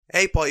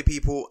Hey party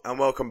people, and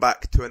welcome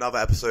back to another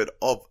episode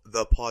of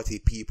the Party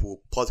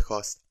People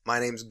podcast.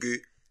 My name's Guu,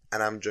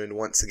 and I'm joined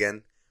once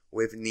again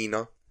with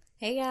Nina.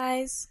 Hey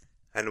guys.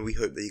 And we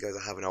hope that you guys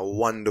are having a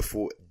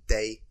wonderful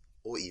day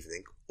or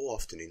evening or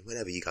afternoon,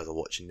 whenever you guys are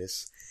watching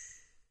this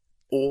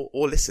or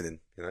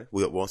listening. You know,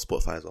 we're on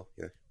Spotify as well.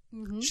 You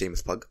know,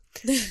 shameless plug.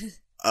 This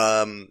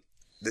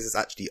is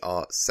actually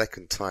our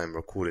second time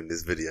recording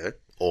this video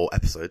or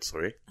episode.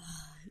 Sorry.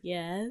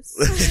 Yes.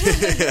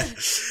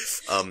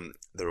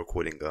 The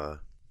recording. Do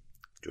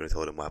you want to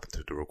tell them what happened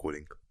to the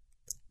recording?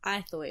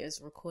 I thought it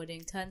was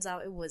recording. Turns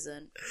out it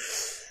wasn't.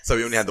 So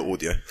we only had the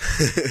audio.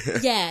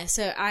 Yeah.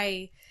 So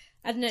I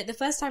don't know. The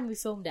first time we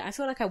filmed it, I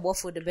feel like I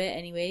waffled a bit.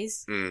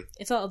 Anyways,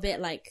 It felt a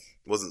bit like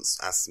wasn't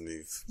as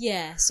smooth.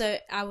 Yeah. So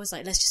I was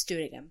like, let's just do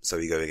it again. So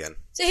we go again.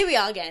 So here we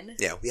are again.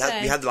 Yeah, we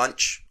had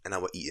lunch and now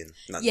we're eating.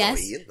 Now we're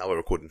eating. Now we're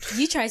recording.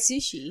 You tried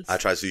sushi. I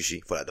tried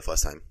sushi for like the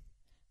first time.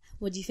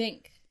 What do you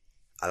think?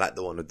 I like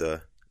the one with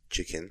the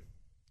chicken.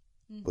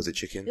 Was it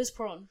chicken? It was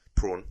prawn.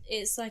 Prawn.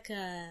 It's like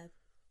I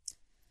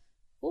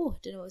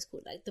don't know what it's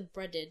called. Like the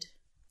breaded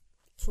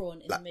prawn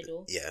in the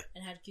middle. Yeah.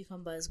 And had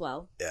cucumber as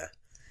well. Yeah.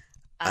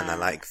 And I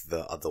like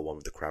the other one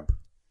with the crab.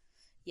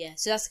 Yeah,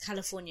 so that's a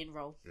Californian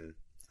roll.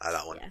 I like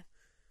that one. Yeah.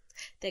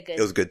 They're good.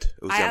 It was good.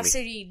 It was yummy.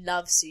 Absolutely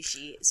love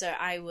sushi. So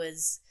I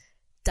was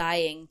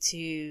dying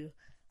to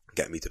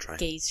get me to try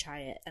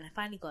it, and I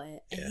finally got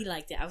it, and he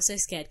liked it. I was so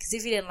scared because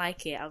if he didn't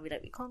like it, I'll be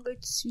like, we can't go to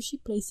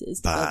sushi places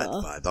bad.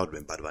 together. That would have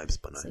been bad vibes,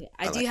 but no. So,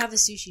 I do have a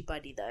sushi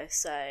buddy though,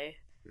 so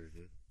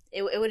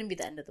it wouldn't be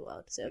the end of the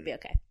world, so it'll be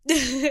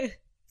okay.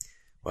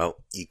 Well,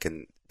 you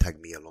can tag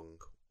me along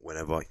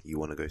whenever you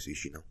want to go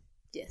sushi now.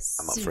 Yes,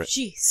 I'm up for it.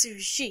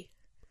 Sushi.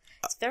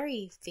 It's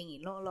very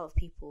thingy. Not a lot of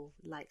people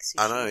like sushi.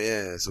 I know,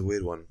 yeah, it's a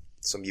weird one.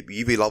 Some you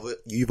either love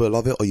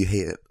it or you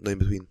hate it. No in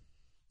between.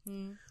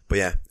 But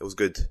yeah, it was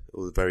good. It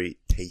was very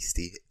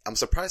tasty. I'm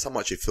surprised how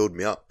much it filled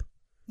me up.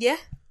 Yeah.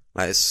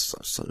 Like, it's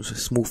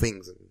small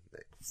things. And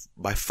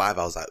by 5,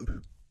 I was like,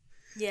 ooh.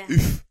 Yeah.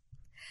 Oof.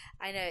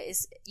 I know.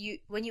 It's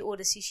when you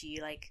order sushi,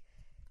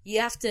 you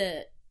have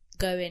to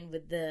go in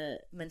with the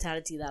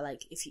mentality that,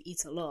 like, if you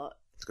eat a lot,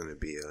 it's going to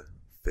be a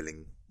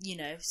filling. You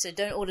know, so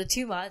don't order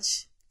too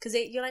much. Because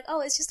you're like, oh,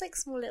 it's just like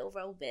small little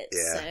roll bits.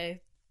 Yeah. So,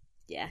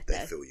 yeah. They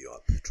fill you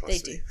up.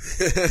 Trust me.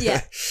 They do.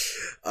 Yeah.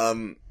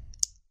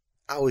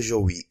 How was your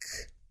week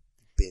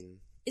been?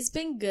 It's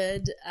been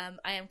good.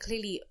 I am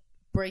clearly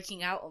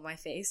breaking out on my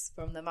face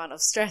from the amount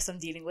of stress I'm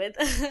dealing with.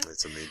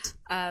 It's a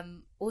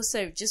mood.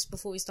 Also, just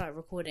before we started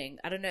recording,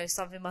 I don't know,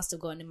 something must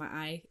have gone in my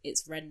eye.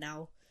 It's red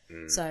now.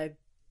 So,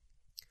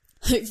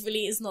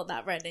 hopefully it's not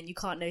that red and you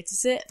can't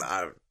notice it.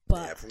 But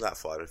yeah, from that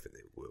far, I don't think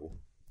it will.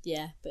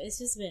 Yeah, but it's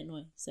just a bit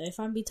annoying. So, if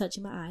I'm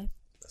touching my eye,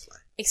 that's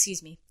fine.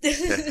 Excuse me.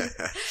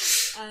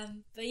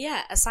 But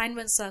yeah,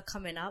 assignments are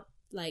coming up.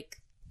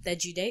 Like, their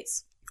due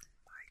dates.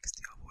 Mike's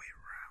the other way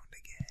around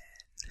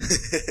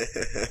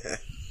again.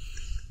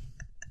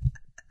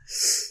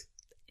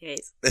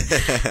 Anyways.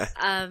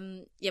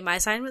 Yeah, my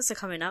assignments are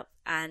coming up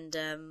and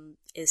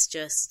it's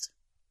just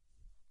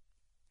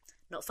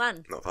not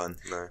fun. Not fun,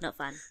 no. Not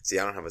fun. See,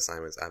 I don't have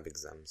assignments, I have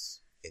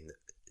exams in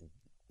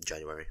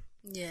January.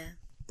 Yeah.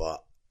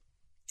 But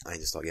I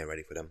need to start getting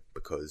ready for them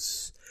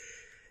because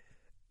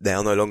they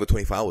are no longer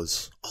 24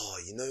 hours. Oh,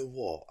 you know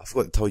what? I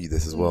forgot to tell you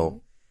this as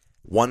well.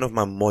 One of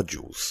my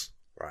modules,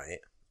 right?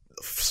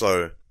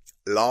 So,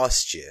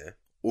 last year,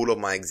 all of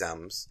my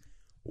exams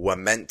were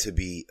meant to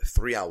be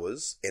 3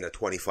 hours in a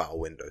 24-hour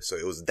window. So,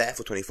 it was there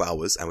for 24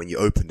 hours, and when you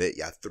opened it,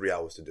 you had 3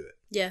 hours to do it.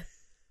 Yeah.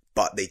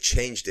 But they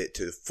changed it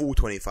to the full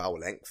 24-hour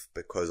length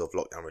because of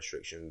lockdown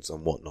restrictions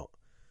and whatnot.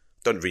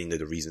 Don't really know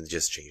the reasons,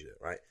 just changed it,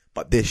 right?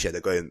 But this year,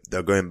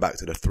 they're going back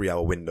to the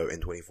 3-hour window in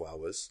 24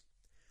 hours.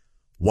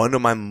 One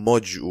of my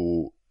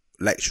module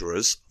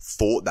lecturers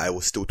thought that it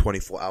was still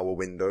 24-hour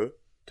window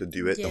to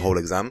do it, the whole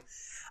exam.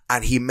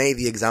 And he made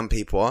the exam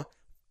paper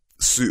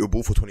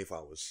suitable for 24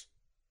 hours.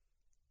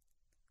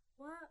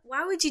 What?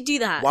 Why would you do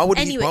that? Why would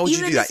you even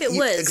do that? If it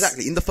was.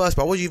 Exactly. In the first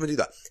place, why would you even do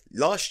that?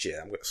 Last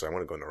year, I'm going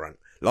to go on a rant.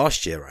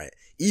 Last year, right,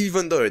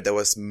 even though they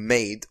was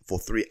made for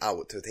 3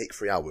 hours, to take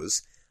 3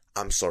 hours,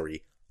 I'm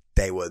sorry,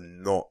 they were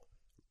not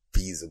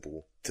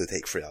feasible to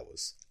take 3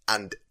 hours.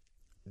 And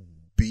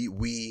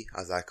we,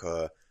 as like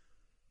a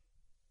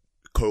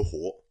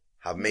cohort,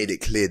 have made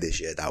it clear this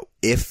year that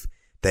if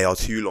they are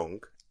too long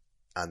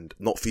and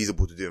not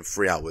feasible to do in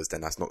 3 hours,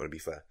 then that's not going to be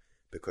fair.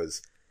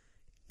 Because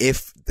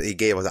if they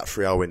gave us that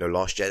 3 hour window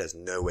last year, there's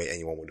no way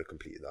anyone would have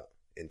completed that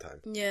in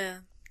time. Yeah.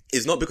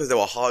 It's not because they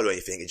were hard or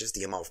anything, it's just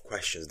the amount of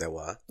questions there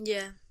were.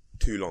 Yeah.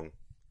 Too long.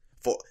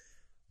 For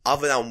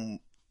other than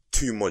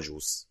 4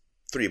 modules.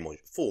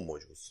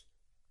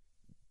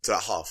 So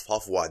half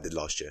of what I did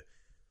last year.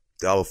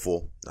 The other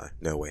 4,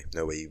 no way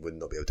you would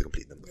not be able to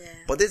complete them. Yeah.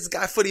 But this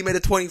guy fully made a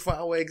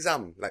 24-hour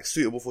exam, like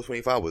suitable for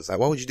 24 hours. Like,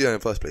 why would you do that in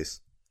the first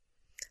place?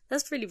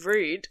 That's really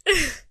rude.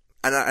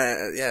 And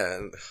I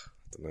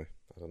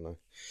don't know.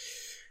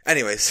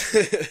 Anyways.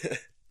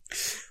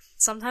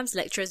 Sometimes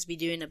lecturers be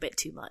doing a bit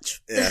too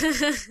much.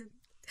 Yeah.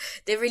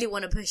 They really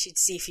want to push you to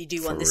see if you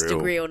do want this real.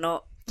 degree or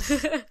not.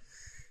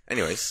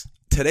 Anyways,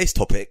 today's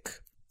topic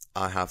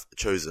I have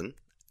chosen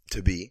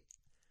to be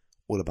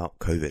all about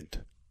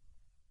COVID.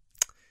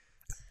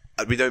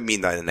 We don't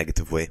mean that in a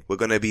negative way. We're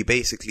going to be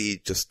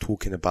basically just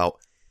talking about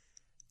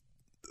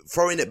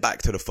throwing it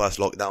back to the first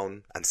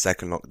lockdown and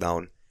second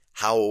lockdown,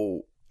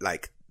 how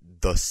like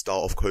the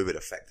start of COVID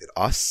affected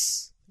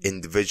us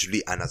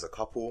individually and as a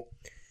couple.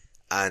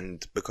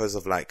 And because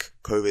of like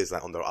COVID is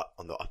like on the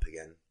up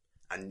again,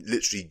 and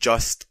literally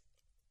just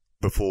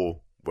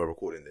before we're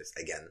recording this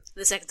again,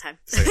 The second time,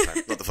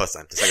 not the first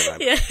time, the second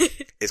time. Yeah.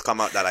 It's come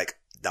out that like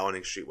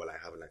Downing Street were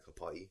like having like a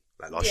party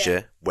like last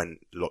year when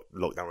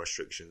lockdown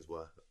restrictions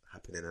were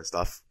happening and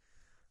stuff.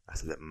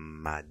 That's a bit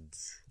mad.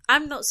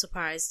 I'm not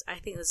surprised. I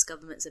think this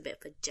government's a bit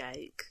of a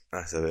joke.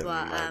 That's a bit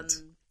mad.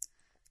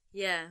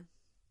 Yeah.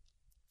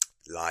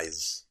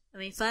 Lies. I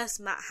mean, first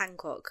Matt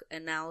Hancock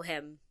and now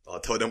him. Oh,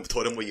 told them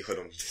what you heard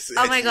on.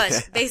 Oh my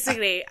gosh.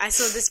 Basically, I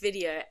saw this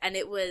video and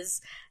it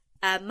was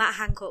Matt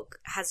Hancock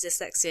has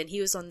dyslexia and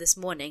he was on this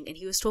morning and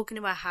he was talking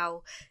about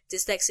how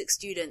dyslexic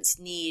students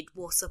need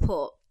more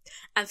support.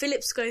 And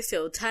Philip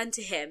Schofield turned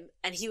to him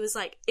and he was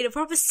like, in a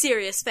proper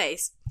serious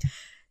face,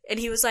 and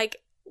he was like,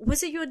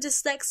 was it your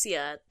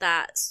dyslexia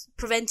that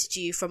prevented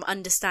you from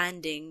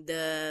understanding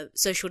the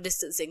social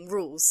distancing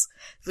rules?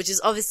 Which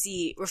is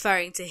obviously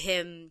referring to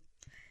him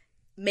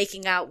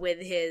making out with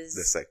his...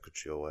 the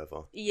secretary or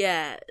whatever.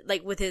 Yeah,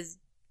 like with his...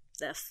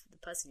 the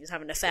person he was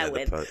having an affair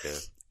with. Yeah.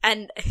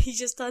 And he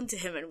just turned to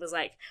him and was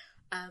like,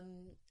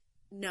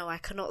 no, I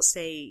cannot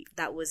say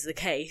that was the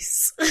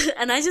case.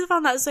 And I just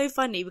found that so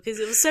funny because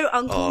it was so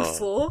uncalled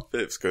for.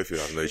 Philip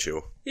Schofield, I'm no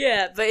chill.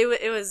 Yeah, but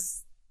it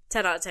was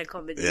 10 out of 10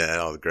 comedy. Yeah,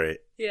 that was great.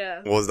 Yeah.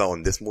 What was that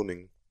on this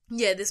morning?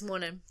 Yeah, this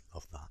morning.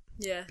 Love that.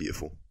 Yeah.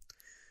 Beautiful.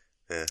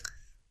 Yeah.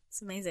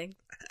 It's amazing.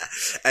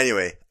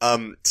 Anyway,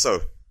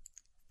 so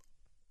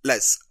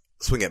let's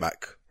swing it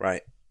back,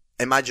 right?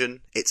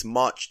 Imagine it's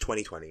March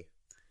 2020.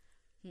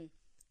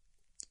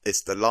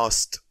 It's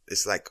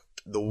it's like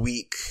the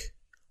week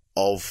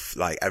of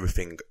like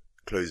everything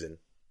closing,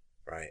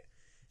 right?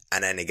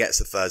 And then it gets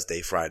to Thursday,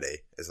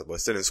 Friday. It's like we're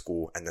still in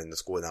school, and then the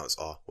school announced,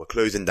 we're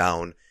closing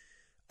down.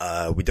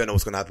 We don't know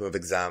what's going to happen with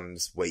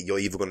exams. You're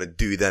either going to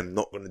do them,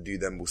 not going to do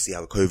them. We'll see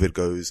how COVID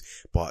goes,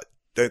 but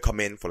don't come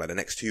in for like the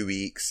next 2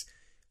 weeks.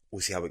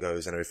 We'll see how it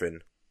goes and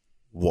everything.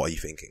 What are you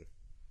thinking?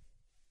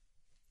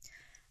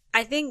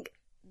 I think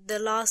the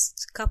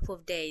last couple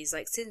of days,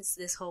 like since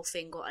this whole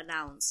thing got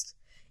announced,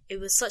 it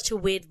was such a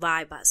weird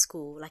vibe at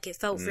school. Like it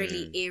felt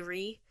really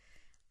eerie,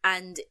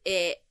 and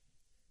I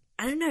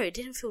don't know, it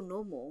didn't feel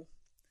normal.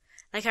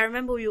 Like I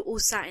remember we were all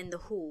sat in the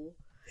hall,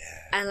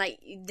 and like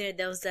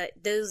there was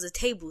the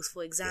tables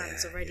for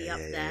exams already up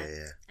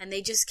there, and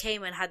they just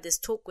came and had this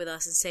talk with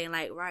us and saying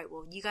like, right,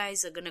 well, you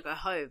guys are gonna go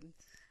home,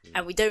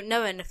 and we don't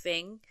know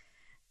anything,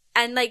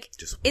 and like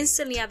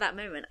instantly at that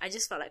moment, I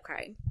just felt like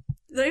crying.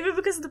 Not even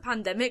because of the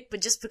pandemic,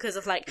 but just because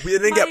of like we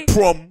didn't get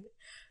prom.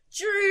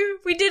 True,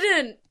 we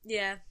didn't.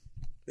 Yeah.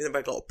 We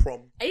didn't get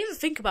prom. I didn't even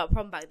think about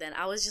prom back then.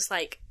 I was just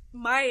like,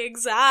 my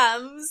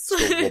exams.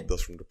 Still robbed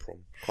us from the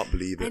prom. Can't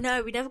believe it. I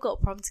know, we never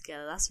got prom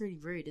together. That's really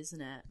rude,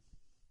 isn't it?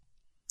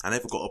 I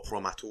never got a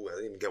prom at all. I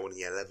didn't even get one in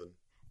year 11.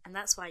 And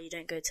that's why you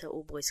don't go to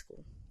all boys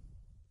school.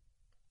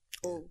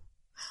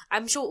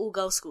 I'm sure all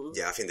girls schools.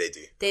 Yeah, I think they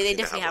do. They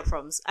definitely have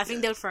proms. I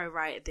think they'll throw a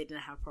riot if they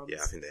didn't have proms.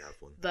 Yeah, I think they have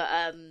one.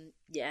 But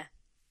yeah,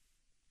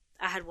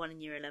 I had one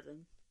in year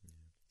 11.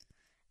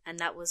 And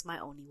that was my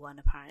only one,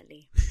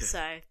 apparently.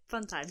 So,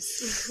 fun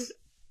times.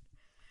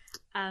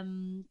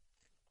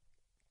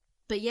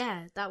 But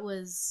yeah, I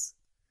was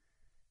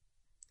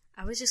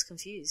just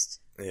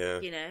confused. Yeah.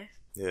 You know?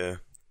 Yeah.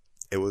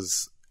 It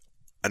was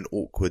an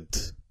awkward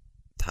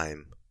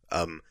time.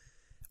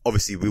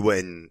 Obviously, we were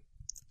in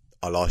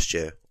our last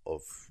year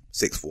of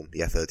sixth form,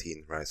 year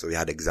 13, right? So we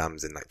had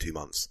exams in like 2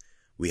 months.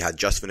 We had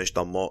just finished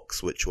our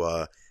mocks, which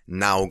were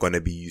now going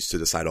to be used to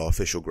decide our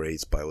official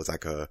grades, but it was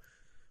like a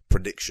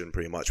prediction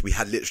pretty much. We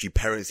had literally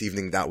parents'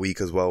 evening that week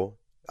as well.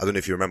 I don't know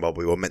if you remember, but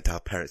we were meant to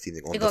have parents'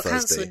 evening on the Thursday.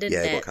 Cancelled, didn't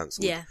it? It got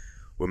cancelled. Yeah.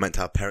 We were meant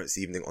to have parents'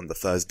 evening on the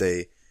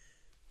Thursday,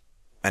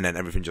 and then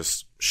everything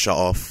just shut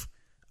off.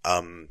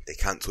 They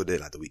cancelled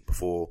it like the week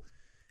before,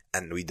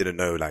 and we didn't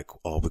know like,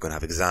 we're gonna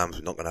have exams,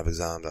 we're not gonna have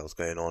exams, that was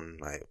going on.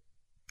 Like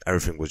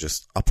everything was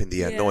just up in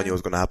the air. No one knew what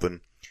was gonna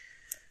happen.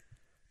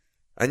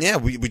 And yeah,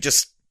 we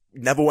just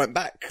never went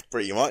back,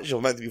 pretty much. It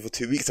was meant to be for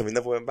 2 weeks and we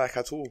never went back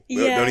at all.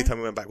 The only time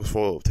we went back was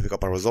to pick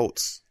up our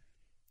results.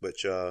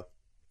 Which, the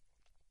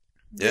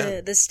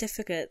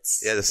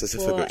certificates. Yeah, the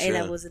certificates, for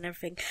A-levels and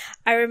everything.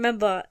 I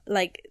remember,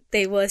 like,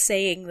 they were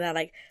saying that,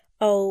 like,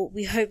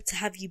 we hope to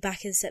have you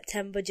back in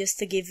September just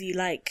to give you,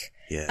 like,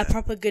 a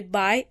proper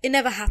goodbye. It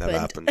never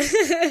happened.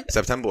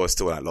 September was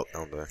still like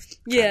lockdown, though.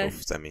 Yeah. Kind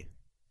of semi.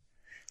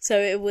 So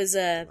it was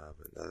I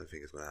don't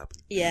think it's going to happen.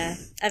 Yeah.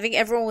 I think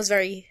everyone was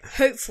very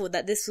hopeful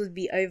that this would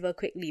be over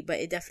quickly, but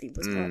it definitely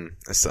was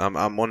not.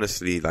 I'm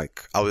honestly,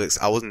 like, I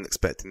wasn't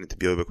expecting it to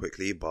be over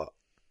quickly, but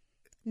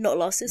not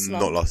last this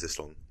long. Not last this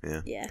long,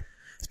 yeah. Yeah.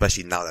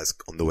 Especially now that's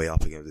on the way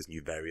up again with this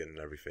new variant and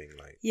everything,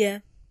 like. Yeah.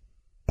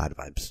 Bad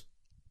vibes.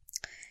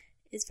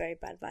 It's very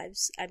bad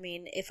vibes. I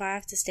mean, if I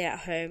have to stay at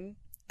home,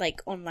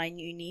 like online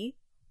uni,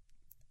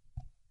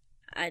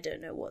 I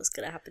don't know what's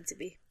gonna happen to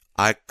me.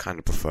 I kind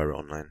of prefer it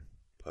online,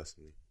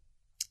 personally.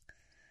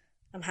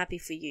 I'm happy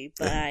for you,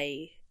 but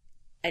I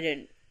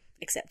don't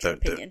accept your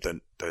opinion.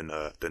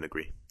 Don't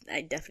agree.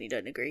 I definitely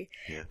don't agree.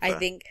 Yeah, I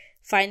think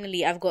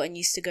finally I've gotten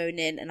used to going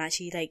in and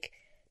actually like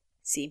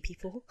seeing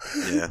people.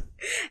 Yeah.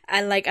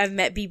 And like I've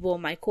met people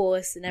on my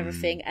course and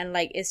everything, and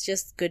like it's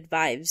just good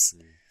vibes.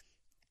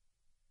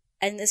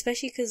 And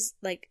especially because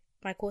like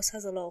my course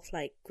has a lot of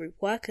like group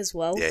work as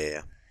well.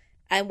 Yeah.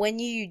 And when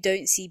you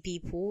don't see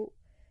people,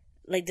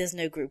 like there's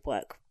no group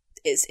work.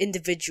 It's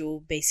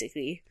individual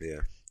basically. Yeah.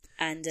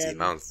 And see,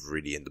 mine's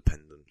really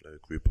independent, no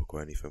group work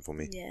or anything for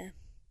me. Yeah.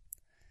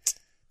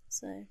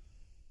 So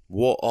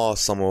what are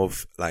some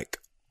of like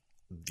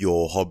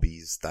your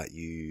hobbies that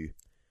you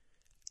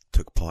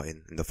took part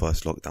in the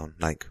first lockdown?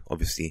 Like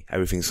obviously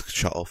everything's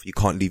shut off. You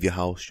can't leave your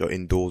house. You're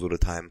indoors all the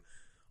time.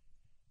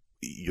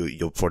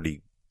 You're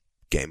probably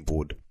getting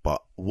bored.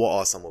 But what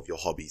are some of your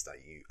hobbies that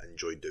you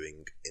enjoyed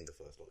doing in the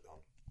first lockdown?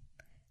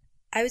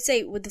 I would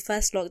say with the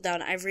first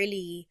lockdown, I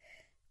really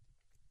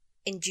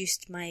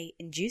induced.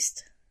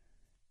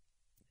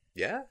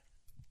 Yeah.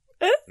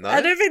 No?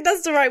 I don't think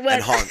that's the right word.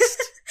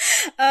 Enhanced.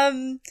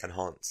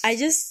 Enhanced. I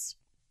just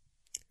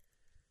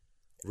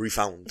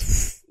refound.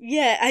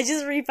 Yeah, I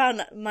just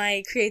refound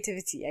my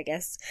creativity, I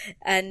guess.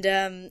 And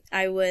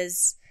I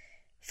was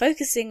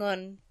focusing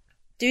on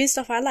doing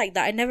stuff I like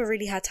that I never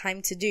really had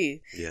time to do.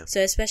 Yeah.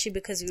 So especially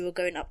because we were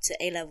going up to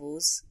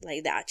A-levels,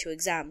 like the actual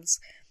exams,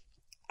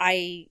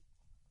 I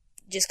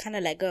just kind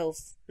of let go of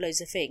loads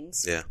of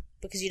things. Yeah.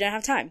 Because you don't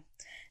have time.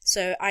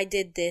 So I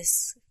did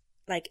this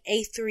like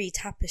A3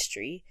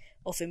 tapestry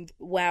of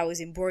where I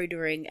was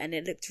embroidering, and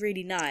it looked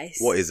really nice.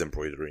 What is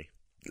embroidery?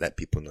 Let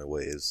people know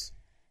what it is.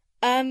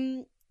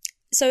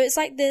 So it's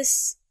like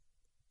this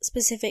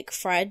specific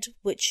thread,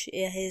 which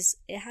it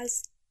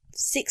has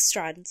 6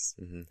 strands,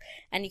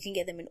 and you can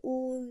get them in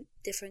all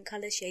different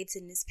color shades,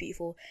 and it's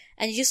beautiful.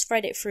 And you just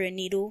thread it through a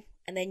needle,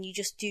 and then you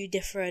just do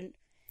different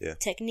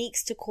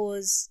techniques to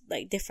cause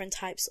like different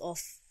types of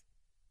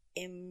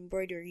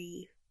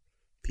embroidery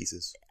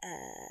pieces,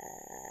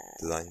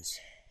 designs,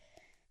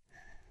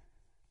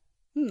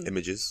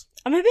 images.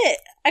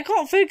 I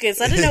can't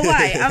focus. I don't know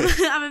why.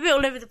 I'm a bit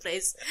all over the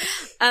place.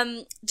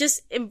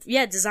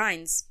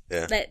 Designs.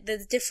 Yeah. Like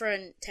the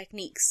different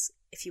techniques,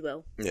 if you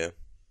will. Yeah.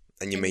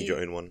 And you made your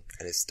own one,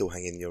 and it's still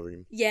hanging in your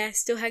room. Yeah,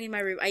 still hanging in my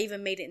room. I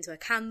even made it into a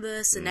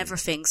canvas and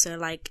everything. So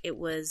like it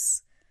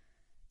was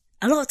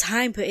a lot of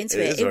time put into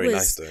it. It was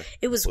nice though.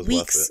 It was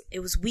weeks. It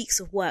was weeks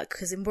of work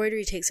because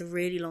embroidery takes a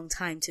really long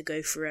time to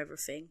go through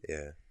everything.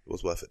 Yeah, it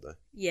was worth it though.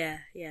 Yeah.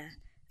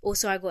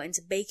 Also, I got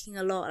into baking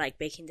a lot, like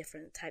baking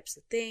different types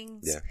of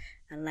things. Yeah.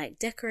 And like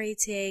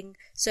decorating.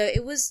 So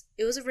it was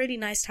a really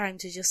nice time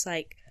to just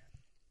like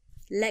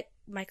let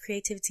my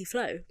creativity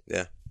flow.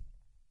 Yeah.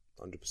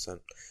 100%.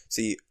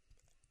 See,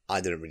 I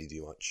didn't really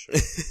do much.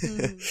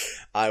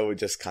 I would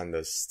just kind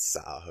of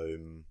sat at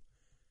home,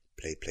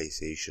 play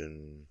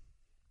PlayStation,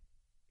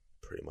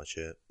 pretty much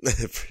it.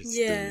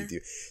 Yeah.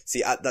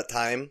 See, at that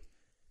time,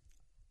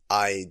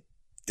 I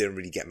didn't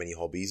really get many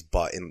hobbies,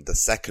 but in the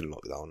second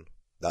lockdown,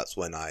 that's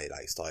when I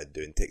like started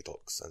doing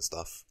TikToks and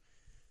stuff.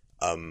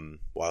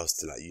 While I was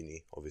still at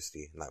uni,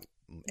 obviously, like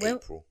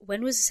April.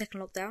 When was the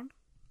second lockdown?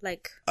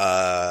 Like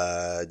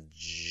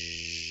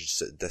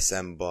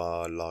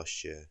December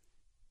last year.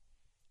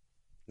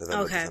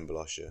 December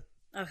last year.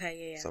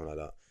 Okay, yeah. Something like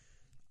that.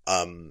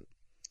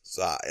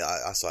 So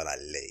I started like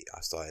late.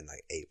 I started in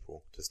like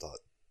April to start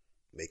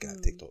making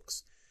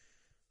TikToks.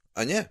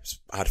 And yeah,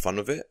 I had fun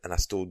with it, and I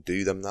still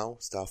do them now.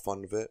 Still have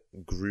fun with it.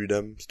 Grew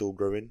them, still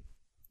growing.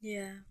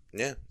 Yeah.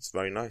 Yeah, it's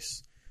very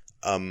nice.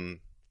 Other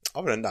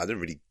than that, I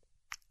didn't really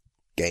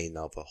gain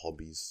other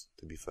hobbies,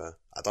 to be fair.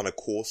 I done a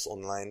course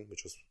online,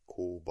 which was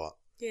cool, but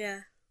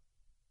yeah,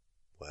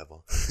 whatever,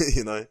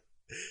 you know.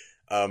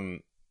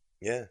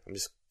 Yeah, I'm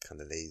just kind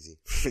of lazy.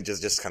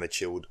 just kind of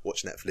chilled,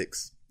 watch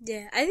Netflix.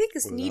 Yeah, I think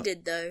it's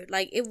needed though.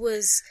 Like it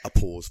was a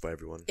pause for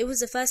everyone. It was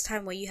the first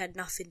time where you had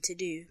nothing to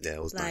do. Yeah,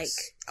 it was like,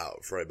 nice.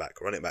 Throw it back,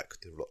 run it back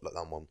to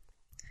lockdown 1.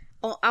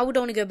 Oh, I would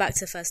only go back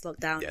to the first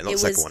lockdown. Yeah, not the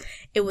second one.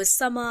 It was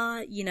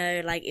summer, you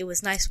know, like it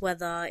was nice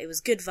weather, it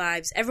was good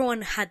vibes.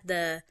 Everyone had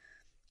the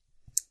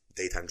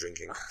daytime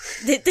drinking.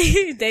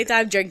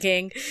 Daytime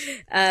drinking.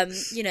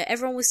 You know,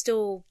 everyone was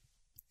still,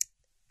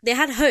 they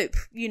had hope,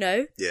 you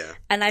know? Yeah.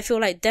 And I feel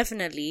like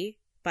definitely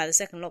by the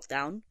second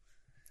lockdown,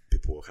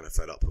 people were kind of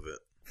fed up with it.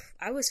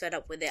 I was fed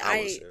up with it.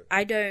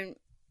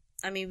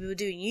 I mean, we were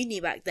doing uni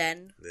back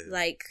then. Yeah.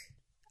 Like,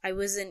 I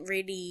wasn't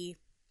really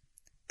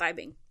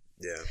vibing.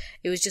 Yeah.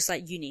 It was just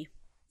like uni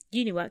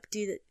work,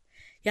 do that.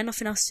 You had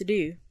nothing else to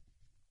do.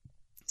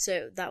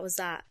 So that was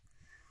that.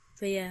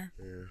 But yeah.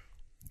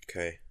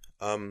 Okay.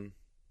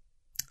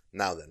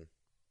 Now then,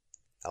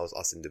 that was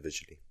us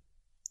individually.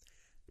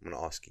 I'm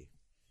gonna ask you,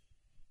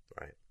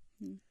 right?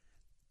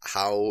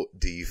 How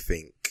do you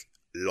think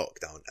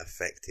lockdown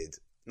affected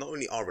not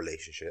only our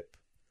relationship,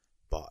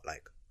 but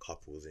like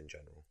couples in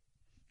general?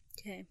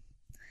 Okay.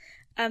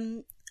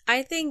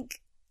 I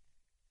think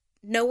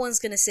no one's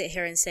going to sit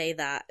here and say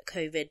that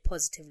COVID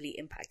positively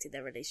impacted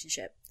their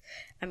relationship.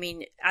 I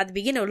mean, at the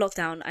beginning of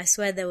lockdown, I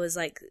swear there was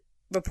like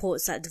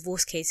reports that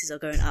divorce cases are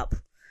going up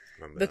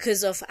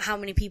because of how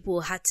many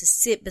people had to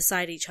sit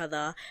beside each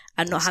other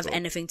and not have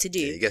anything to do.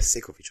 Yeah, you get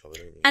sick of each other,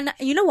 don't you? And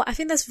you know what? I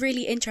think that's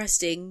really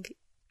interesting.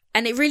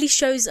 And it really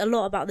shows a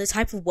lot about the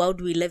type of world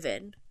we live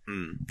in.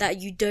 That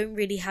you don't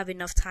really have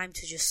enough time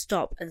to just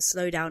stop and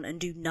slow down and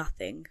do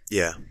nothing.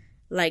 Yeah.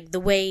 Like the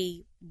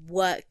way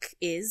work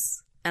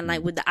is and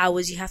like with the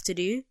hours you have to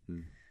do.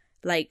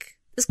 Like,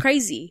 it's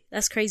crazy.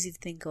 That's crazy to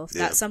think of.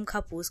 That some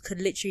couples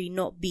could literally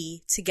not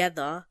be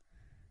together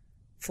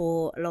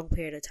for a long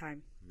period of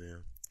time. Yeah.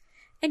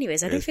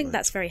 Anyways, I don't think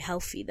that's very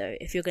healthy though,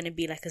 if you're going to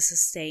be like a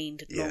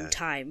sustained long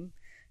time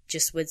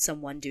just with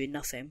someone doing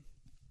nothing.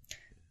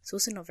 It's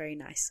also not very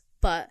nice.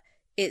 But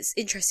it's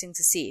interesting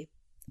to see,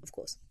 of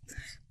course.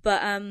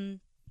 But,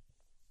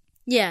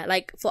 yeah,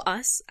 like for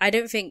us, I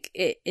don't think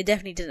it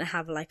definitely didn't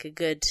have like a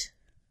good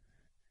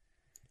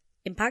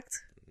impact.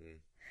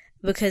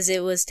 Because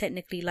it was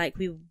technically like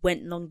we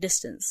went long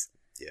distance.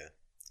 Yeah.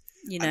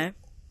 You know?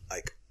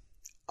 Like,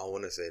 I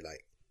want to say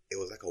like, it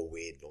was like a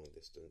weird long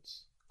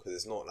distance. Because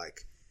it's not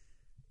like,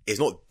 it's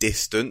not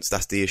distance,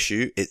 that's the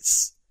issue.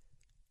 It's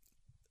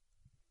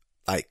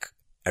like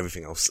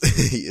everything else.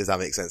 Does that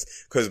make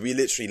sense? Because we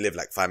literally live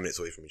like 5 minutes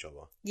away from each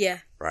other. Yeah.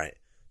 Right?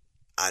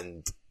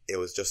 And it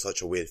was just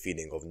such a weird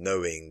feeling of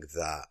knowing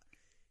that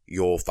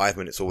you're 5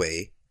 minutes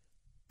away,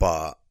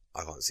 but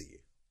I can't see you.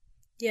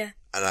 Yeah.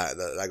 And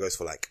that goes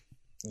for like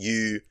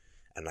you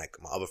and like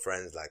my other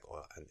friends, like,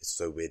 and it's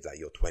so weird that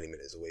you're 20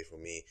 minutes away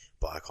from me,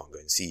 but I can't go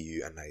and see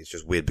you. And like, it's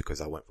just weird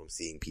because I went from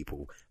seeing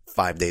people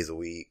 5 days a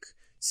week,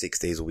 6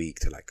 days a week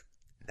to like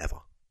never.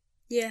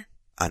 Yeah.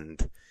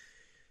 And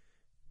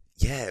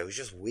yeah, it was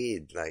just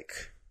weird. Like,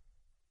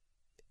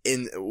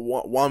 in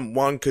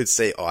one could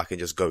say, oh, I can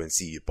just go and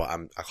see you, but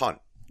I can't.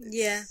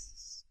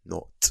 It's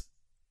not,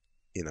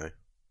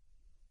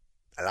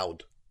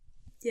 allowed.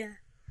 Yeah.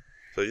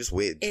 So it's just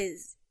weird.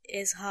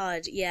 It's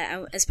hard, yeah,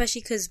 and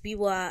especially because we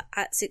were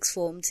at sixth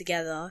form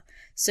together,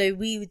 so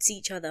we would see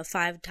each other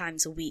 5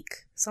 times a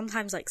week,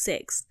 sometimes like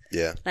 6.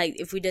 Yeah. Like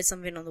if we did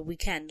something on the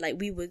weekend, like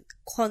we were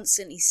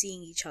constantly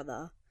seeing each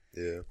other.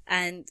 Yeah.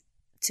 And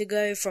to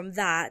go from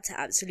that to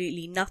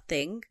absolutely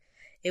nothing,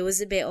 it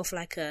was a bit of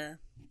like a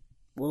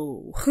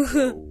whoa.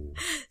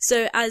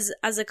 So as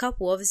a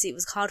couple, obviously it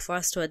was hard for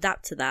us to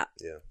adapt to that.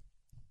 Yeah.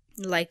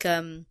 Like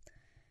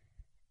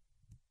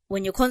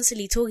when you're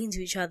constantly talking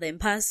to each other in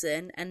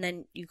person and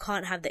then you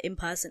can't have the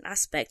in-person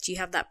aspect, you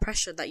have that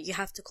pressure that you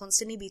have to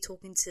constantly be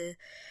talking to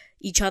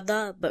each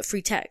other but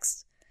through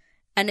text.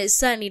 And it's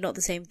certainly not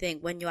the same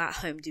thing when you're at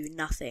home doing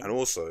nothing. And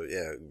also,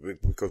 yeah,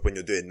 because when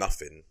you're doing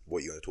nothing, what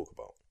are you going to talk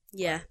about?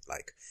 Yeah. Right?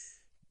 Like,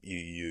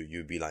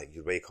 you'd be like,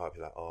 you wake up,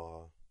 you're like,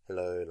 oh,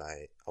 hello,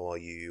 like, how are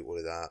you, all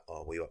of that,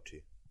 oh, what are you up to?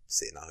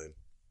 Sitting at home.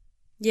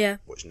 Yeah.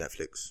 Watching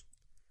Netflix.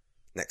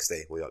 Next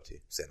day, what are you up to?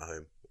 Sitting at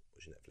home,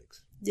 watching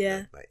Netflix.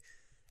 Yeah. Like,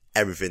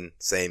 everything,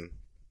 same,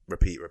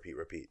 repeat.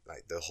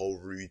 Like, the whole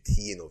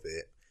routine of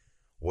it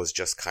was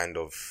just kind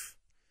of,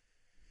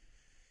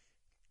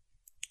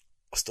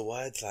 what's the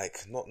word?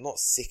 Like, not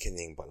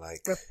sickening, but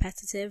like...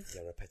 repetitive?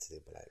 Yeah,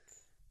 repetitive, but like...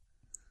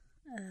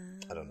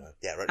 I don't know.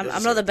 Yeah,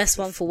 I'm not the best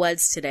one for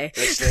words today.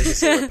 Let's just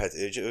say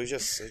repetitive.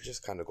 It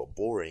just kind of got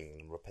boring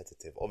and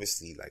repetitive.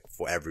 Obviously, like,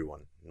 for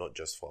everyone, not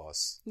just for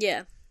us.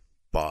 Yeah.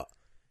 But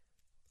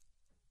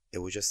it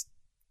was just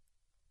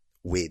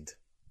weird.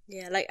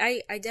 Yeah, like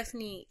I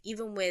definitely,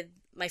 even with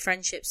my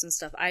friendships and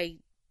stuff, I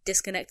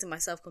disconnected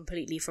myself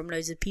completely from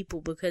loads of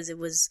people because there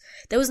was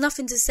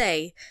nothing to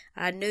say.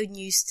 I had no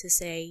news to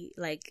say.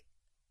 Like,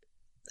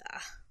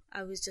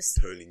 I was just...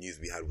 The only news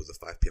we had was the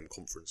 5 p.m.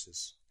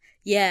 conferences.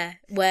 Yeah,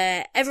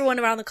 where everyone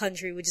around the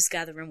country would just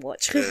gather and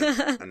watch.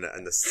 Yeah. and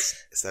the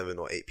 7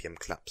 or 8 p.m.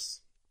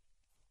 claps.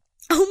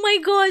 Oh my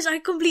gosh, I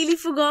completely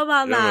forgot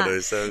about that.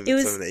 Those 7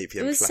 or 8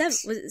 p.m.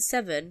 claps. Was it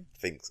 7? I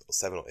think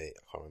 7 or 8, I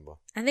can't remember.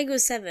 I think it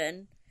was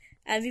 7.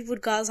 And people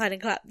would go outside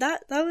and clap.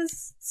 That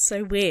was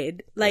so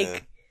weird.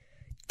 Like,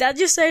 that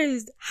just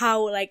shows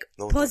how, like,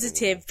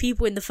 positive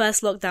people in the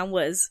first lockdown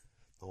was.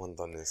 No one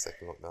done in the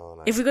second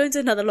lockdown. If we go into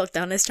another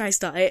lockdown, let's try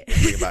start it.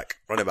 Bring it back.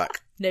 Run it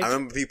back. No. I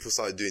remember people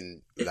started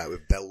doing, like,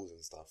 with bells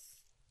and stuff.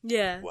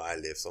 Yeah. Where I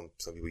live, some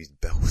people use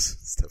bells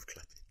instead of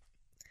clapping.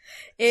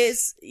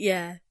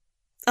 Yeah.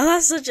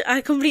 Oh,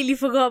 I completely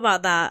forgot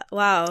about that.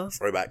 Wow.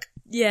 Throwback.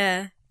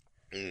 Yeah.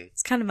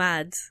 It's kind of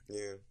mad.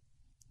 Yeah.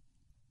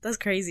 That's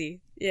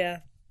crazy. Yeah.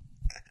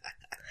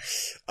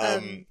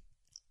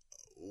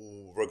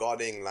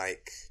 Regarding,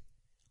 like,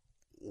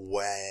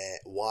 why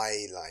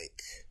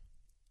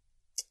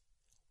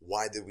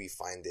did we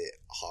find it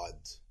hard,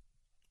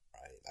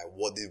 right? Like,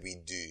 what did we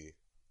do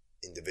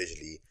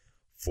individually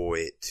for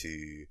it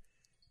to...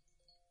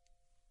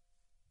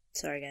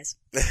 Sorry, guys.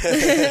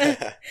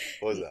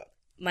 What was that?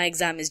 My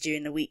exam is due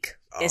in a week.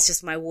 Oh. It's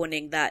just my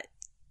warning that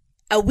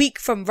a week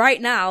from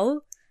right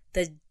now,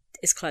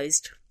 it's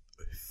closed.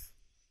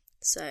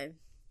 So,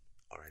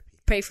 R.I.P.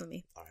 Pray for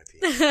me. R.I.P.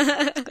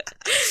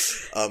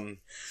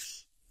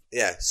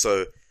 Yeah,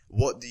 so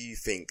what do you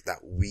think that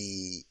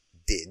we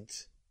did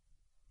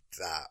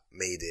that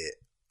made it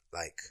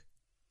like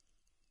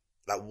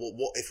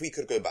what if we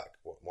could go back,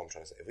 what I'm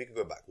trying to say, if we could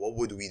go back, what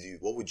would we do,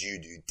 what would you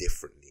do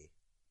differently,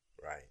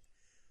 right,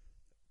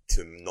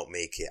 to not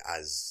make it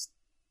as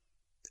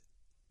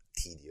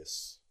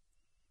tedious?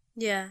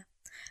 Yeah.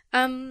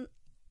 I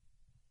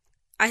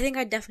think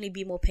I'd definitely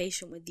be more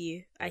patient with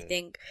you. I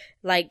think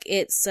like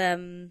it's a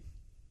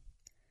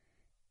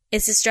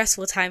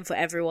stressful time for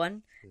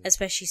everyone,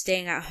 especially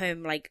staying at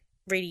home like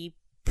really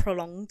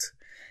prolonged.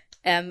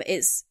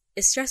 It's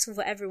stressful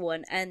for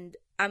everyone, and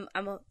I'm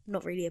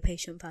not really a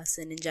patient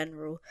person in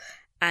general,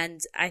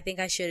 and I think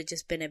I should have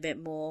just been a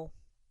bit more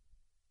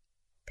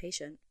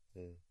patient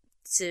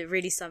to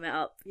really sum it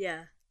up.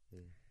 Yeah.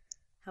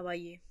 How about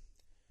you?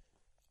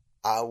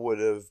 I would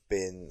have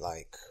been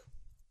like,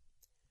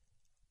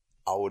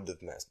 I would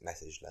have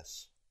messaged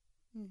less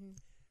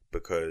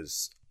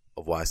because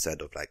of what I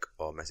said of like,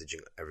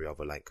 messaging every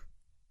other like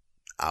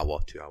hour,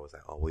 2 hours,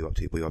 like, what are you up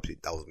to? What are you up to?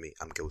 That was me.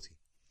 I'm guilty.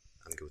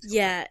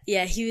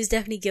 Yeah, he was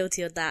definitely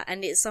guilty of that,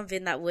 and it's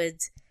something that would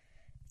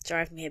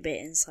drive me a bit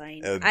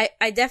insane.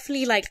 I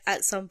definitely like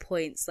at some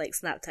points like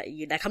snapped at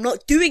you, like I'm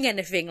not doing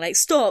anything, like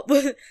stop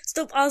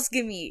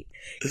asking me,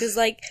 because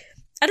like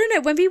I don't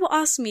know, when people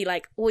ask me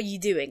like what are you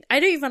doing, I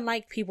don't even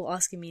like people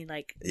asking me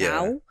like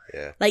now.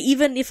 Yeah. Like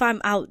even if I'm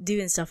out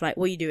doing stuff, like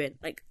what are you doing?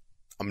 Like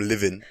I'm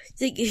living.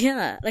 Like,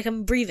 yeah, like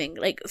I'm breathing.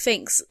 Like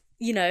thanks,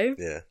 you know.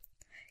 Yeah.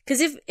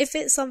 Because if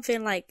it's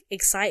something like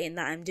exciting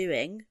that I'm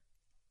doing,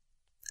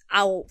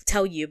 I'll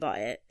tell you about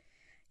it,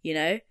 you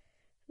know?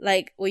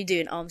 Like, what are you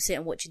doing? Oh, I'm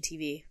sitting watching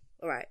TV.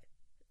 All right.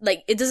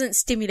 Like, it doesn't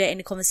stimulate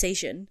any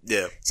conversation.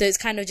 Yeah. So it's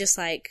kind of just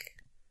like,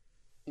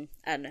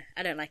 I don't know.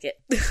 I don't like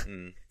it.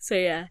 So,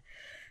 yeah.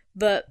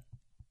 But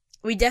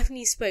we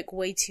definitely spoke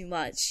way too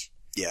much.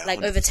 Yeah.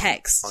 Like, over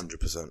text.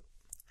 100%.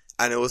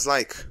 And it was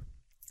like,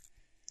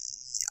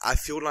 I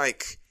feel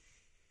like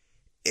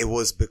it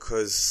was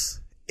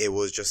because it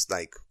was just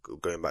like,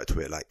 going back to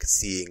it, like,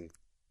 seeing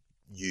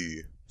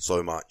you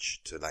so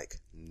much to like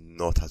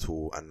not at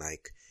all, and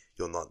like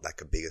you're not like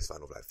a biggest fan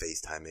of like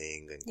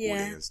FaceTiming and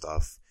calling and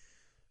stuff,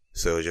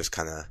 so it was just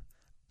kind of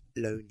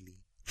lonely.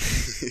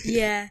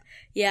 yeah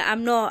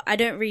I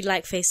don't really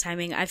like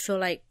FaceTiming. I feel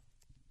like,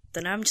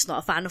 don't know, I'm just not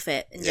a fan of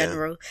it in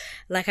general.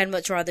 Like I'd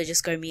much rather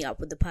just go meet up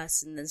with the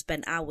person than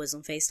spend hours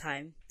on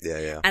FaceTime.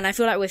 And I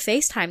feel like with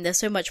FaceTime there's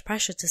so much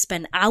pressure to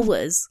spend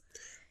hours.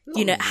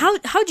 You know,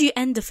 how do you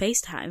end the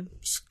FaceTime?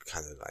 Just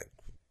kind of like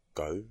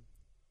go.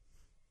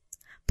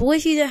 But what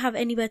if you don't have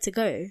anywhere to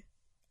go?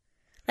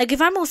 Like,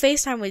 if I'm on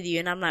FaceTime with you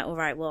and I'm like,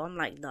 alright, well, I'm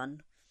like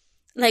done.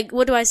 Like,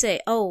 what do I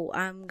say? Oh,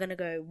 I'm gonna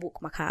go walk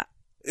my cat.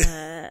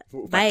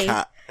 Walk bye. My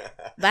cat.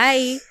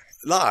 Bye.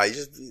 Nah, you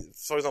just,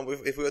 for example,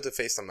 if we were to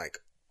FaceTime like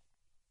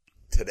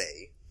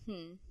today,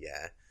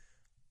 yeah.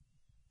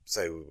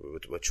 So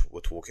we're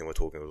talking.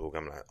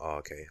 I'm like, oh,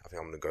 okay, I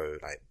think I'm gonna go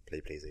like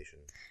play PlayStation.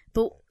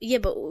 But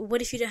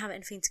what if you don't have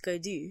anything to go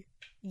do?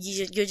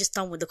 You're just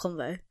done with the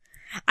convo.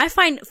 I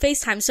find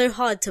FaceTime so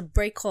hard to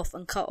break off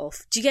and cut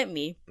off. Do you get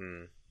me?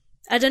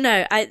 I don't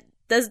know.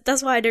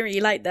 That's why I don't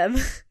really like them.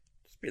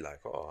 Just be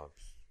like,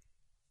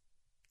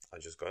 I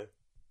just go.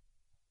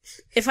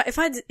 If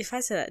I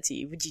said that to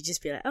you, would you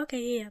just be like,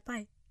 okay, yeah,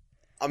 bye?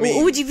 I mean,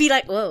 or would you be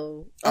like,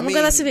 whoa, oh my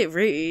god, that's a bit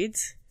rude?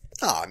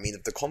 Nah, I mean,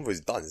 if the convo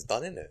is done, it's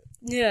done, isn't it?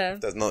 Yeah.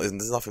 There's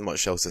nothing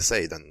much else to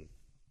say. Then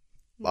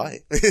bye.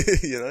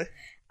 You know.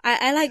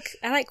 I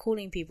like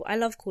calling people. I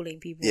love calling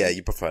people. Yeah,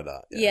 you prefer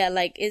that. Yeah,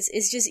 like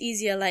it's just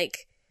easier.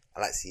 Like I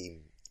like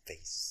seeing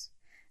face.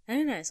 I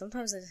don't know.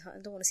 Sometimes I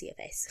don't want to see a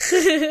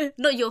face.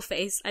 Not your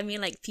face. I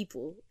mean, like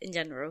people in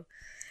general.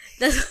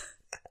 That's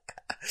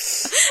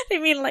I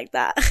mean, like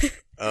that.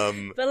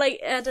 But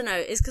like I don't know.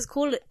 It's because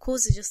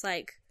calls are just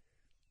like,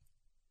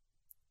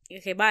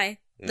 okay, bye.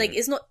 Like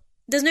it's not.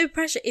 There's no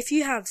pressure. If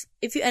you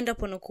end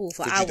up on a call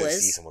for hours, you don't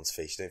see someone's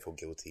face, you don't feel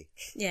guilty.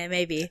 Yeah,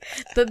 maybe.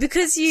 But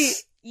because you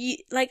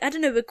like, I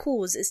don't know, with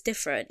calls it's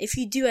different. If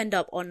you do end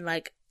up on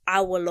like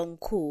hour-long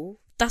call,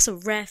 that's a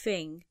rare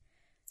thing.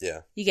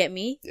 Yeah. You get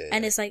me? Yeah.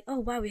 And it's like, oh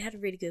wow, we had a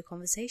really good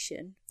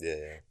conversation.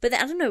 Yeah. But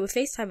then I don't know, with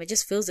FaceTime it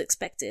just feels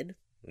expected.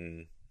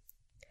 I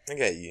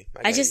get you.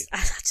 I just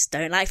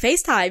don't like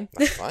FaceTime.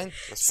 That's fine.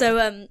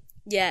 So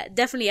yeah,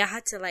 definitely I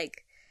had to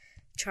like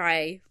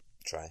try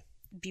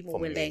be more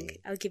willing.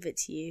 I'll give it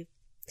to you.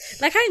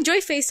 Like I enjoy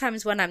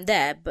FaceTimes when I'm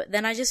there, but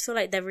then I just feel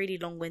like they're really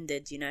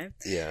long-winded, you know?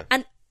 Yeah.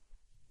 And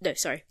no,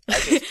 sorry.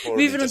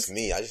 Moving on.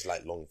 Me, I just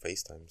like long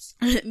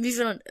FaceTimes.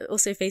 Moving on,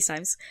 also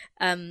FaceTimes.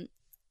 Oh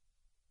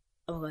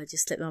my god, I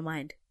just slipped my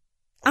mind.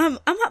 I'm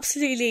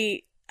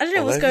absolutely, I don't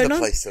know what's going on.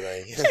 Place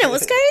today. I don't know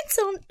what's going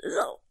on.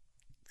 Oh,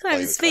 can't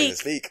even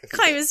speak.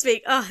 Can't even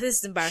speak. Oh, this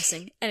is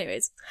embarrassing.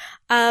 Anyways,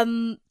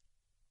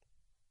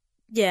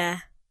 yeah.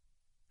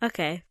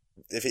 Okay.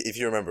 If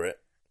you remember it,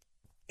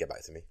 get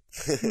back to me.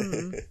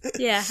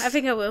 Yeah, I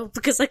think I will,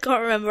 because I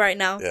can't remember right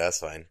now. Yeah, that's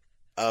fine.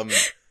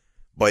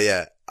 But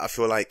yeah, I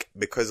feel like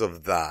because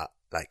of that,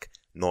 like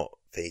not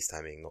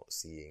FaceTiming, not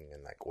seeing,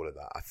 and like all of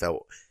that, I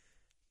felt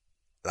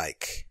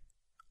like,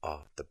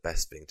 the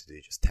best thing to do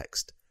is just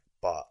text.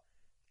 But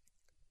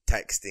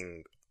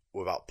texting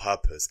without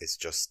purpose is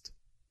just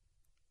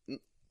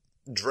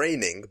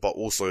draining, but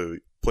also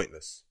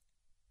pointless.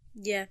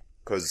 Yeah.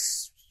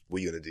 Because what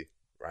are you gonna do,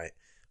 right?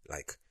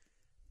 Like,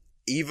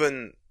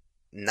 even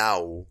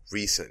now,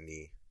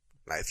 recently,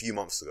 like a few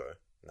months ago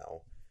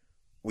now,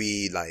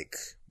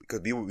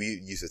 because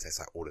we used to text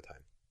like all the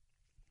time,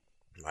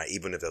 right?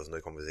 Even if there was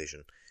no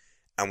conversation.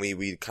 And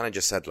we kind of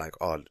just said like,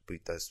 what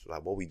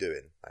are we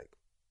doing? Like,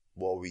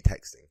 what are we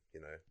texting?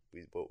 You know,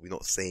 we're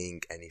not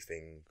saying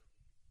anything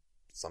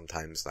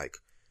sometimes, like,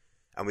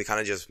 and we kind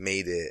of just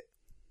made it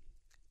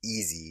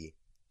easy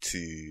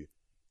to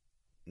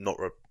not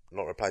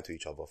reply to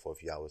each other for a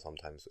few hours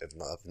sometimes if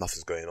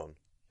nothing's going on,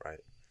 right?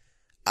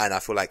 And I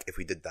feel like if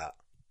we did that,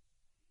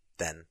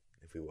 then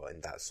if we were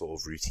in that sort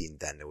of routine,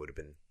 then it would have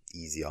been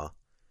easier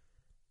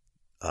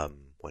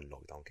when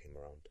lockdown came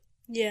around.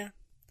 Yeah.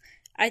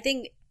 I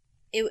think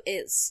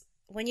it's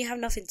when you have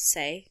nothing to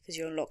say because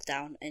you're on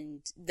lockdown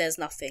and there's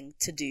nothing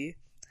to do,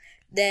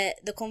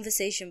 the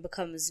conversation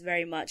becomes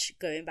very much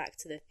going back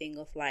to the thing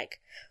of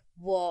like,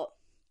 what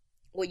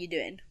you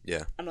doing?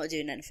 Yeah. I'm not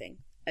doing anything.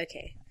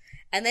 Okay.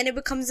 And then it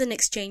becomes an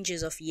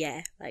exchanges of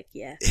yeah,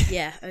 okay.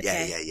 Yeah.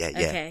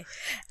 Okay.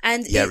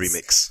 And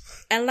remix.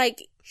 And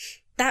like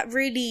that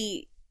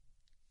really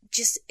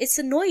just, it's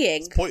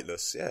annoying. It's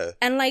pointless, yeah.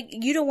 And like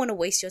you don't want to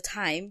waste your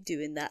time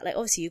doing that. Like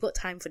obviously you got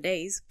time for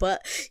days,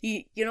 but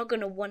you're not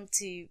going to want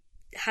to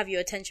have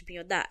your attention be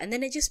on that. And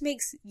then it just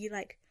makes you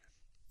like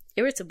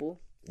irritable.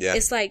 Yeah.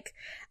 It's like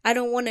I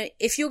don't want to,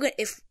 if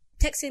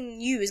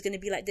texting you is going to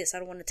be like this, I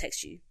don't want to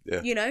text you.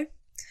 Yeah. You know?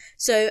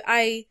 So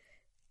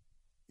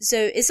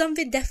it's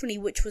something definitely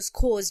which was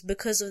caused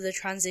because of the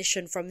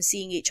transition from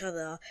seeing each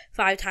other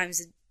 5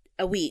 times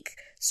a week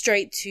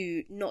straight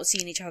to not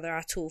seeing each other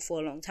at all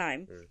for a long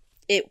time.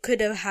 It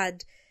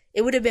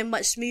would have been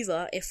much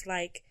smoother if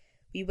like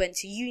we went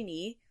to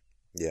uni.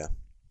 Yeah.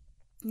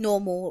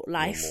 Normal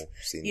life,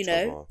 seeing you each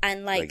know, other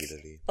and like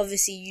regularly.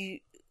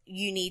 Obviously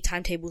uni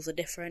timetables are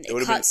different.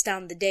 It cuts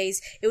down the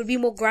days. It would be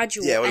more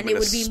gradual, and it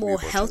would be more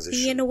healthy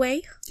transition. in a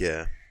way.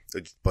 Yeah.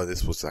 But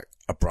this was like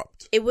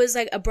abrupt. It was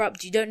like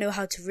abrupt. You don't know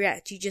how to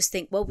react. You just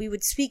think, well, we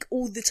would speak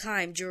all the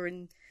time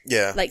during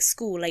like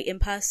school, like in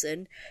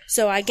person.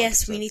 So I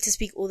guess 100%. We need to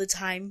speak all the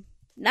time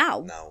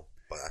now. Now,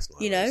 but that's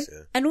not you know.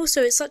 And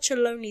also, it's such a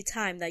lonely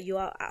time that you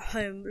are at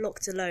home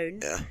locked alone.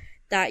 Yeah.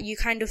 That you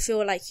kind of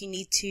feel like you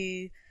need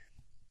to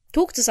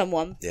talk to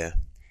someone. Yeah.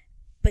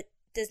 But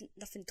there's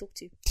nothing to talk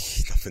to.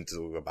 Nothing to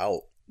talk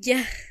about.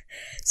 Yeah.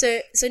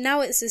 So now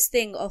it's this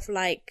thing of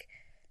like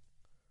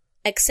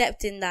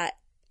accepting that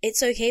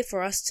it's okay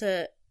for us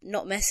to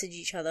not message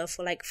each other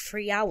for like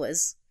 3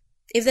 hours.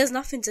 If there's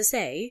nothing to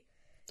say,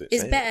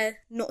 it's better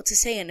not to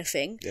say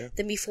anything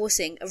than be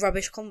forcing a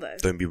rubbish convo.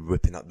 Don't be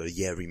whipping up the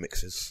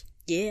remixes.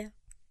 Yeah.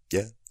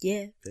 Yeah.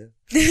 Yeah. Yeah.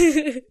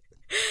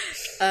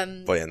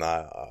 But yeah, no,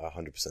 I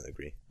 100%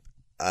 agree.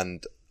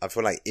 And I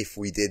feel like if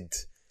we did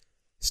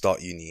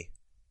start uni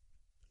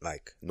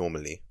like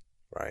normally,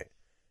 right,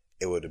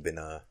 it would have been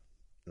a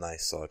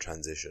nice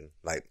transition.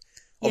 Like,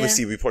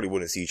 obviously, we probably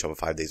wouldn't see each other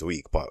 5 days a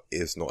week, but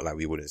it's not like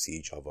we wouldn't see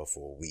each other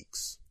for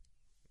weeks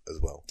as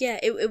well. Yeah,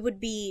 it would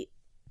be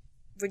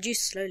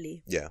reduced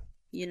slowly. Yeah.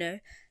 You know?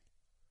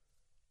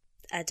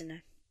 I don't know.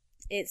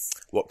 It's...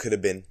 What could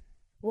have been.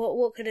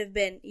 What could have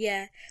been,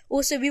 yeah.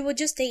 Also, we were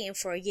just dating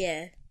for a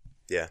year.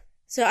 Yeah.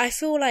 So I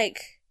feel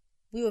like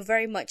we were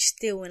very much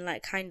still in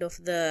like kind of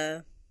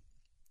the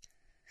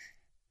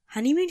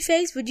honeymoon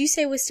phase. Would you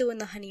say we're still in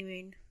the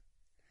honeymoon?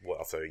 What,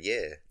 after a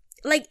year?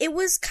 Like, it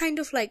was kind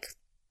of like...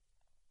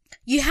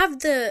 You have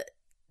the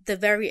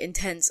very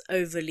intense,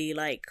 overly,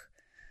 like...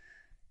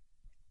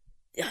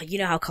 You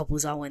know how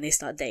couples are when they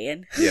start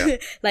dating. Yeah.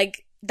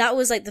 Like, that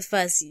was like the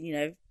first,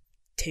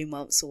 2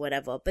 months or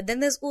whatever. But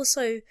then there's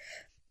also...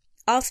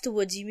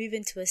 Afterwards, you move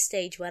into a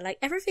stage where, like,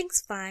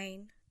 everything's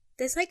fine.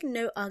 There's, like,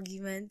 no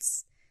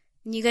arguments.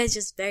 And you guys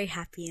just very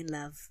happy in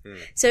love.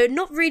 So,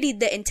 not really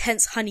the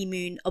intense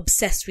honeymoon,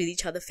 obsessed with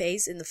each other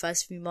phase in the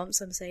first few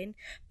months, I'm saying.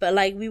 But,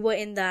 like, we were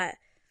in that...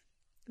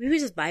 We were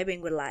just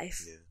vibing with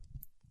life. Yeah.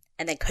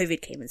 And then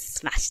COVID came and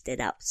smashed it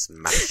up.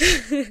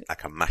 Smashed.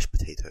 Like a mashed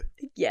potato.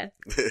 Yeah.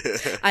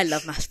 I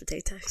love mashed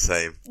potato.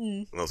 Same.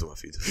 And also my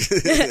food.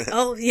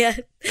 Oh, yeah.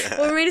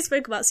 Well, we already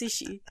spoke about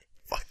sushi.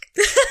 Fuck.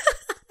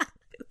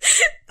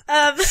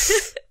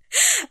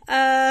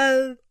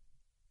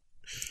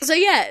 So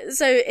yeah,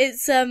 so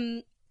it's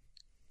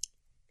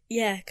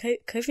yeah,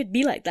 COVID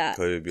be like that.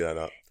 COVID be like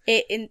that.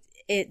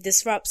 It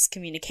disrupts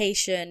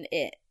communication.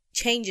 It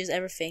changes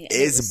everything. It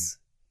is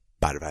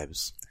bad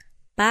vibes.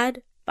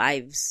 Bad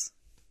vibes.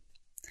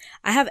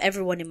 I have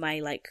everyone in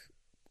my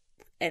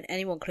and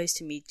anyone close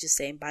to me just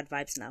saying bad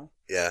vibes now.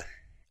 Yeah,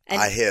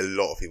 and I hear a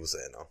lot of people say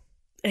it now.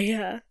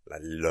 Yeah,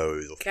 like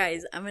loads of people.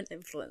 Guys, I'm an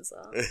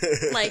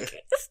influencer. Like.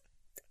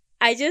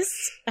 I just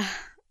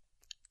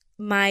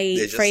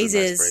my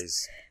phrases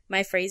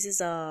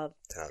are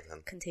 10 out of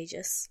 10.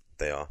 Contagious.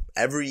 They are.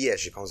 Every year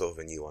she comes up with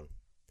a new one.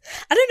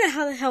 I don't know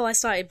how the hell I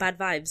started Bad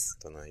Vibes.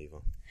 Don't know either.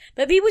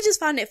 But people just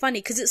found it funny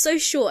because it's so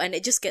short and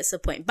it just gets to the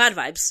point. Bad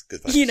vibes.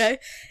 Good vibes. You know?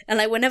 And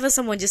like whenever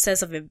someone just says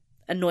something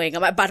annoying,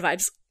 I'm like, bad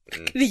vibes.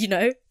 You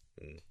know?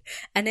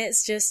 And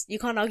it's just, you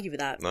can't argue with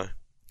that. No.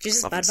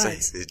 Just Nothing bad to say.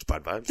 vibes. It's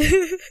bad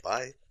vibes.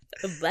 Bye.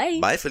 Bye.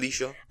 Bye,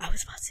 Felicia. I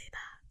was about to say that.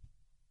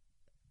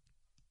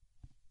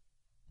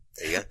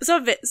 There you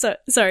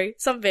go.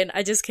 Something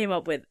I just came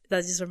up with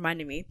that just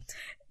reminded me.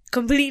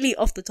 Completely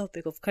off the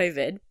topic of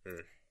COVID.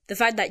 The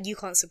fact that you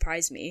can't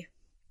surprise me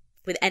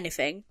with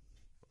anything.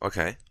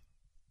 Okay.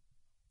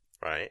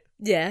 Right.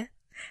 Yeah.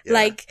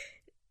 Like,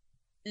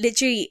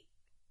 literally,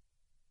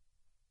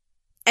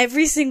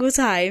 every single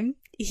time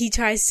he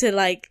tries to,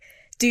 like,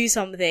 do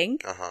something,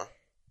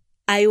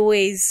 I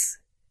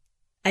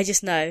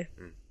just know.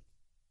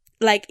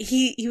 Like,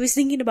 he was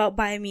thinking about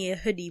buying me a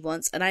hoodie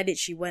once, and I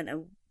literally went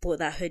and bought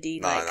that hoodie.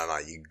 No.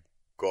 You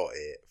got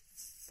it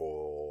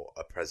for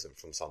a present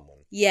from someone.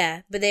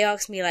 Yeah, but they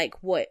asked me, like,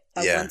 what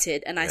I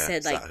wanted, and I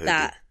said, like,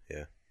 that.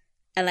 Yeah.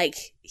 And, like,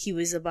 he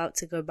was about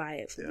to go buy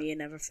it for me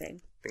and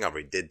everything. I think I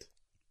already did.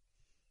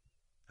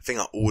 I think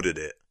I ordered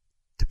it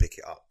to pick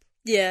it up.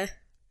 Yeah.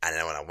 And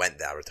then when I went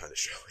there, I returned it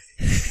straight away.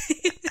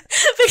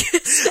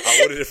 Because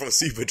I ordered it from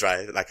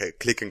Superdry, like a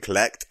click and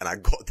collect, and I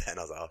got there and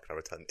I was like, oh, can I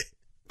return it?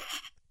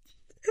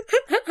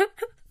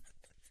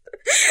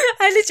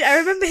 I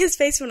remember his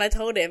face when I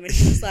told him, and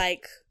he was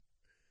like,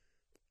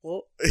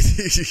 what?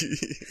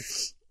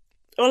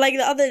 Or like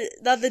the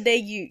other day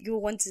you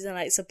wanted to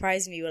like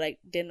surprise me with like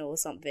dinner or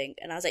something,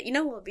 and I was like, you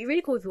know what, it'd be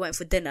really cool if we went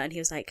for dinner, and he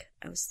was like,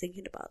 I was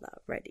thinking about that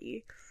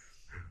already.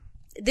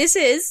 This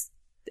is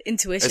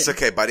intuition. It's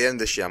okay, by the end of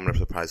this year I'm going to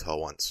surprise her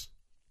once.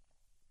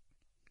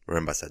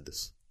 Remember I said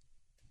this.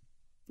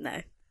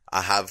 No.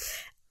 I have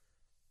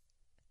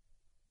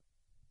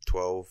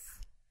 12,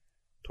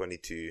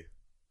 22,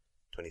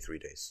 23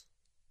 days.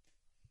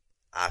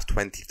 I have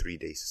 23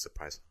 days to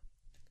surprise her.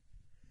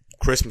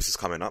 Christmas is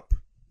coming up.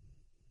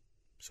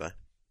 So,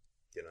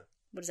 you know.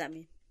 What does that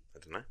mean? I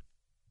don't know.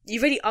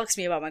 You've already asked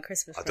me about my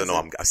Christmas present.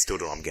 I still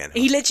don't know I'm getting her.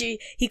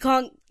 He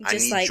can't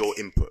just I need your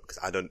input, because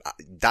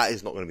that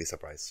is not going to be a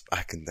surprise.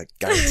 I can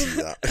guarantee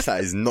you that.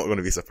 That is not going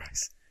to be a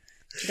surprise.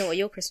 Do you know what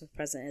your Christmas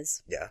present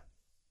is? Yeah. Are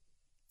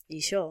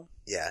you sure?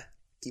 Yeah.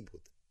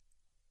 Keyboard.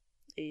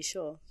 Are you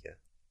sure? Yeah.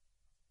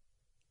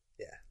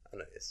 Yeah, I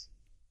know this.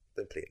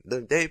 Don't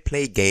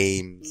play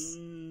games.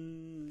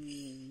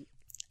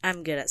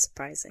 I'm good at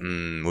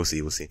surprising. We'll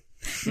see.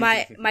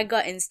 My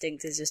gut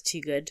instinct is just too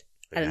good.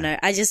 I don't know.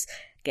 I just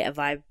get a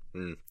vibe.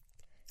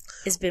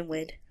 It's been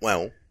weird.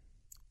 Well,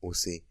 we'll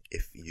see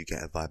if you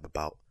get a vibe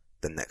about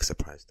the next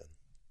surprise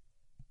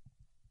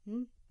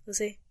then. We'll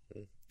see.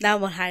 Now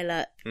I'm on high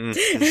alert.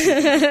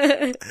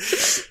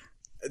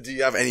 Do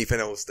you have anything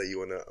else that you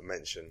want to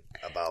mention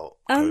about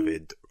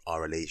COVID,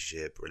 our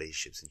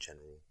relationships in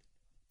general?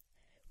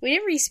 We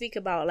didn't really speak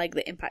about like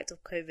the impact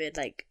of COVID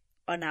like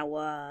on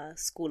our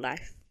school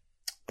life.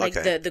 Like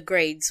the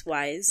grades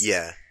wise.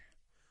 Yeah.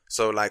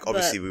 So like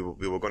obviously we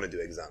were going to do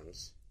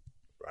exams,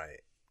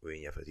 right? We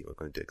in year 13 were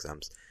going to do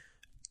exams.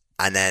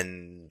 And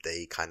then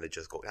they kind of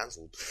just got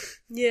cancelled.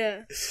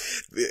 Yeah.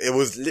 It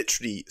was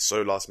literally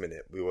so last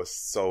minute. We were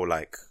so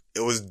like,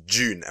 it was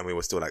June and we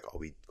were still like, are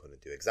we going to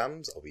do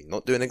exams? Are we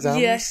not doing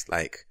exams? Yeah.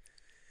 Like,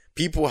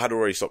 people had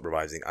already stopped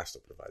revising. I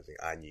stopped revising.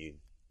 I knew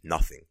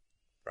nothing,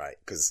 right?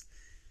 Because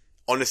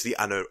honestly,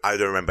 I don't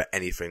remember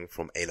anything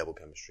from A-level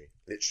chemistry.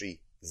 Literally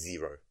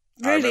zero.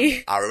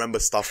 Really? I remember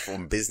stuff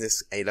from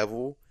business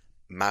A-level,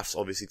 maths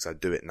obviously because I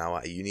do it now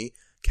at uni,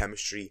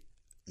 chemistry,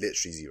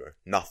 literally zero.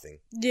 Nothing.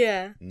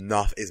 Yeah.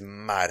 Nothing. It's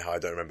mad how I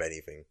don't remember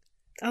anything.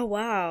 Oh,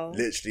 wow.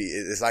 Literally,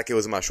 it's like it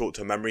was in my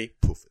short-term memory.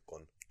 Poof,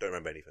 gone. Don't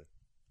remember anything.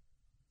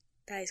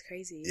 That is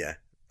crazy. Yeah.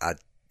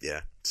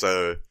 Yeah.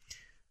 So,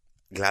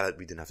 glad that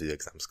we didn't have to do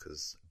exams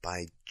because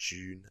by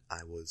June,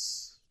 I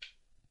was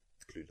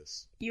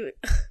clueless.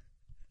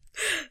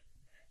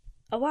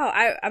 Oh, wow.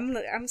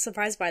 I'm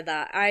surprised by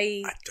that.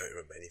 I don't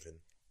remember anything.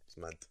 It's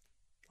mad.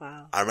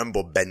 Wow. I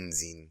remember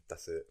benzene.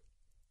 That's it.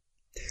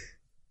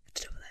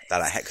 That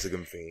like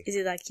hexagon thingy. Is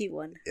it that cute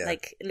one? Yeah.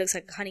 Like, it looks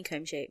like a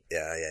honeycomb shape.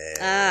 Yeah.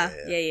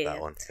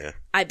 That one, yeah.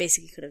 I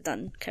basically could have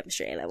done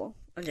chemistry A-level.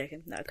 I'm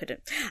joking. No, I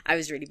couldn't. I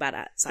was really bad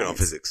at science. Couldn't on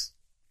physics.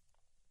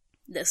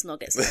 Let's not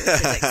get started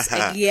with physics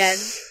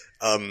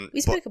again.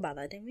 We spoke about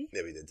that, didn't we?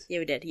 Yeah, we did. Yeah,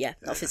 we did. Yeah,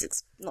 not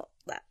physics. Not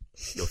that.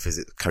 Your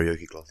physics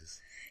karaoke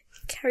classes.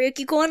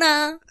 Karaoke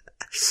corner.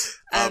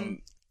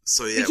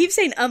 So yeah. We keep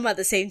saying at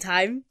the same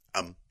time.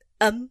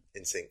 In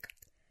sync.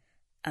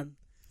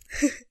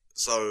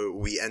 So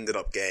we ended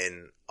up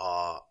getting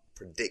our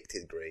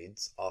predicted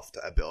grades after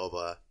a bit of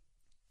a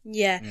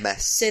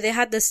mess. So they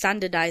had the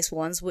standardized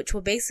ones, which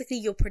were basically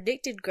your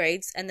predicted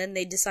grades, and then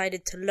they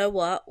decided to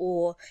lower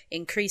or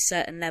increase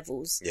certain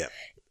levels. Yeah.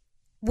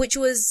 Which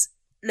was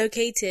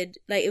located,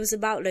 like, it was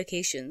about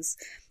locations,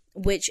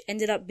 which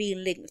ended up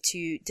being linked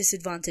to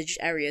disadvantaged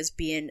areas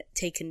being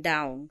taken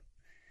down,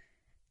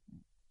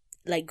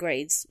 like,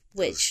 grades,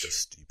 which... It was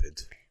just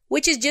stupid.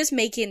 Which is just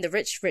making the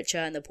rich richer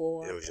and the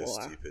poor It was just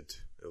poorer. stupid.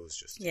 It was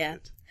just Yeah.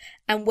 good.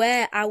 And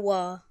where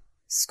our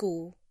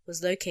school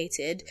was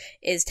located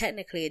is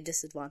technically a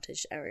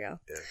disadvantaged area.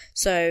 Yeah.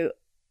 So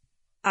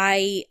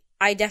I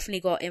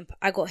definitely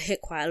I got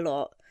hit quite a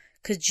lot,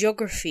 because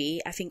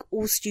geography, I think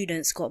all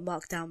students got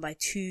marked down by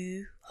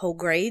 2 whole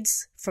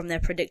grades from their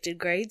predicted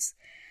grades,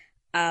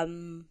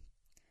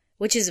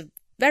 which is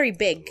very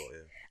big.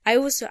 A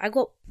lot, yeah. I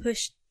got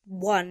pushed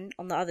 1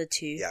 on the other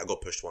 2. Yeah, I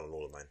got pushed 1 on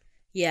all of mine.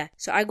 Yeah,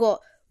 so I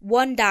got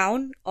 1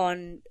 down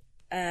on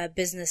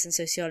business and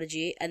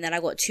sociology, and then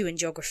I got 2 in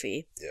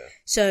geography. Yeah.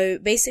 So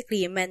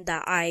basically it meant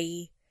that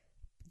I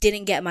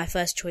didn't get my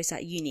first choice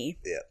at uni.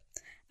 Yeah.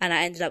 And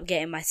I ended up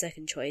getting my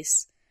second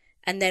choice.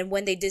 And then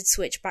when they did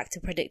switch back to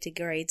predicted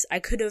grades, I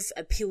could have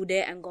appealed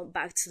it and gone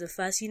back to the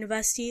first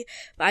university,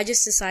 but I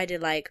just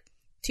decided, like,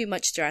 too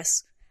much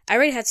stress. I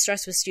already had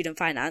stress with student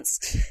finance,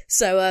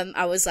 so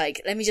I was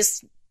like, let me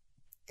just,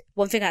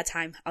 one thing at a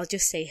time, I'll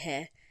just stay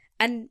here.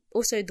 And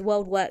also, the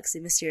world works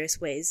in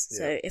mysterious ways. Yeah.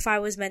 So if I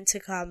was meant to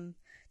come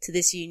to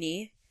this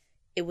uni,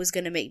 it was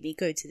going to make me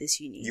go to this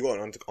uni. You got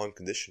an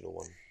unconditional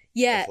one.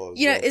 Yeah,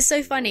 you know, it's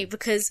so funny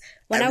because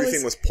when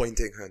everything was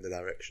pointing her in the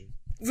direction.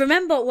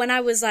 Remember when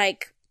I was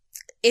like,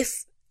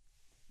 if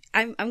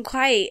I'm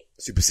quite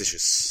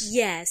superstitious.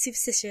 Yeah,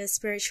 superstitious,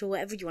 spiritual,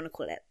 whatever you want to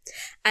call it.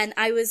 And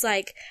I was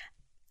like,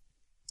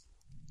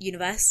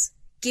 universe,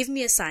 give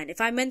me a sign. If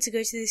I'm meant to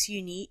go to this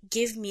uni,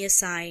 give me a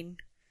sign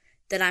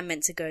that I'm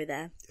meant to go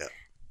there. Yeah.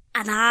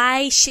 And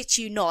I shit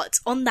you not,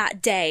 on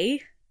that day,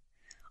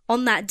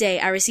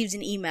 I received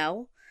an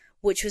email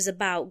which was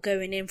about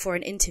going in for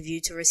an interview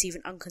to receive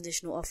an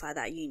unconditional offer at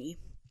that uni.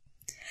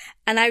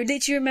 And I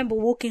literally remember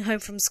walking home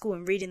from school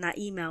and reading that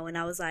email, and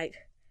I was like,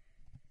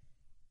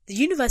 the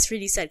universe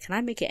really said, can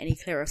I make it any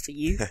clearer for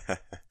you?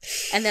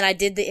 And then I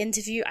did the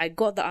interview, I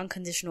got the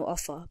unconditional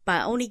offer, but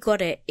I only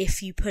got it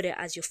if you put it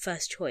as your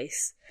first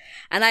choice.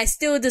 And I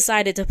still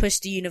decided to push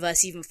the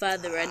universe even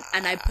further,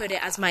 and I put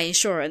it as my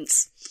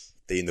insurance.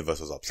 The universe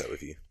was upset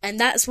with you. And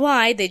that's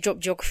why they dropped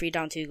geography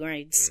down 2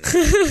 grades.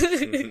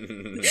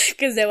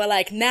 Because they were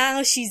like,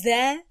 now she's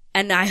there,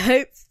 and I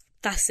hope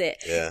that's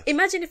it. Yeah.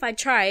 Imagine if I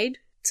tried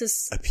to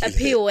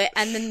appeal it,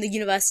 and then the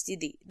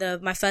university,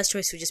 my first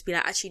choice would just be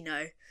like, actually,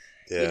 no.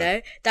 Yeah. You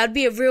know? That would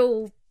be a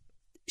real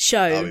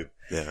show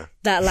yeah.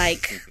 that,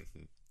 like,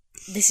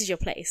 this is your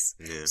place.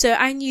 Yeah. So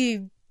I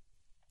knew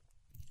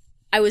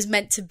I was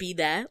meant to be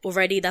there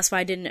already. That's why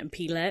I didn't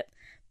appeal it.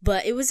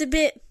 But it was a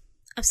bit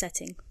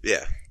upsetting.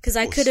 Yeah. Because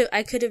I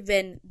could have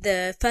been,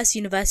 the first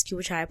university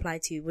which I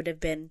applied to would have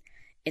been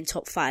in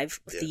top 5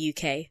 of the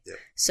UK. Yeah.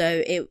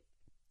 So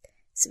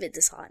it's a bit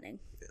disheartening.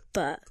 Yeah.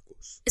 But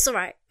it's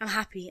alright. I'm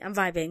happy. I'm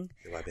vibing.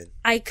 You're vibing.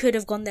 I could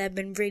have gone there and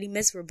been really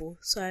miserable.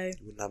 So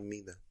you wouldn't have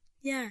me there.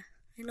 Yeah,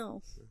 I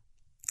know. Yeah.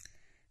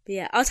 But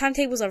yeah, our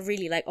timetables are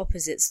really like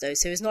opposites though.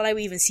 So it's not like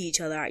we even see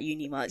each other at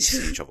uni much. We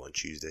see each other on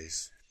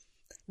Tuesdays.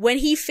 When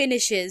he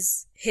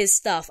finishes his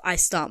stuff, I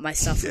start my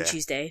stuff on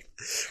Tuesday.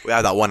 We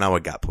have that 1 hour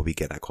gap where we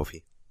get that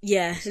coffee.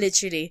 Yeah,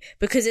 literally.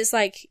 Because it's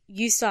like,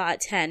 you start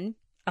at 10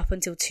 up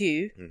until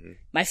 2. Mm-hmm.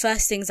 My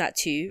first thing's at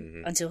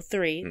 2 until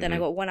 3. Mm-hmm. Then I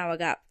got 1 hour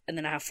gap. And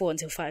then I have 4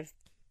 until 5.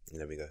 And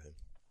then we go home.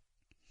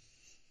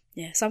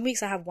 Yeah, some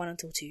weeks I have 1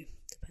 until 2.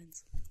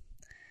 Depends.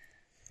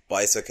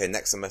 But it's okay.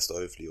 Next semester,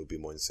 hopefully, you'll be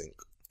more in sync.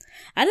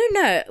 I don't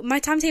know.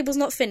 My timetable's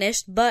not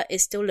finished, but it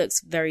still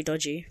looks very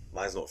dodgy.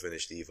 Mine's not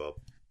finished either.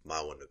 My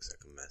one looks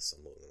like a mess.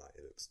 I'm not gonna lie.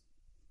 It looks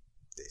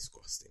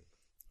disgusting.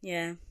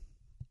 Yeah.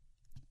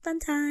 Fun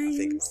times. I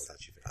think mine was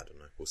actually... I don't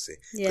know. We'll see.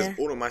 Yeah. Because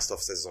all of my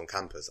stuff says it's on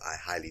campus. I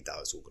highly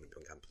doubt it's all going to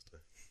be on campus, though.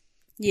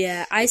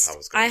 Yeah.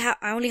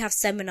 I only have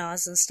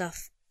seminars and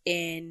stuff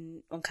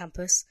on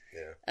campus.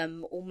 Yeah.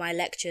 All my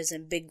lectures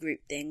and big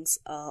group things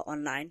are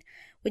online,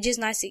 which is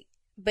nice.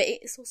 But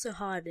it's also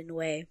hard in a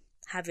way,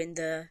 having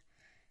the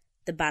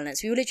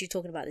balance. We were literally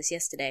talking about this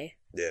yesterday.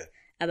 Yeah.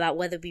 About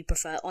whether we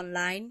prefer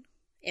online,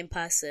 in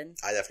person.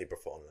 I definitely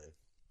prefer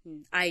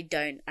online. I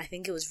don't. I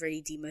think it was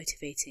really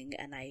demotivating,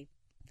 and I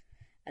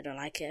don't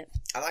like it.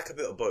 I like a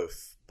bit of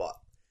both, but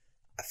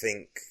I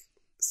think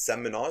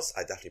seminars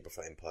I definitely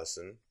prefer in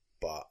person,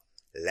 but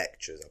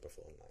lectures I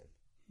prefer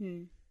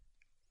online.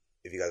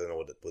 If you guys don't know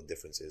what the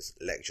difference is,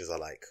 lectures are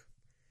like,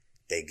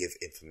 they give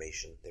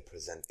information, they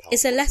present PowerPoint.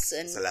 It's a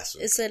lesson. It's a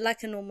lesson. It's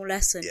like a normal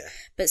lesson. Yeah.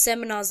 But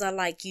seminars are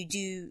like, you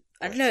do,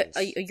 I don't know,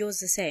 are yours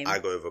the same? I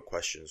go over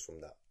questions from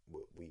that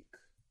week.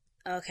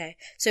 Okay.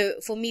 So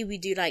for me, we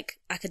do like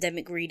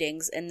academic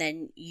readings, and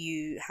then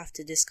you have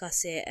to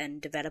discuss it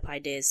and develop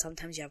ideas.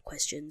 Sometimes you have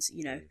questions,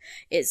 you know.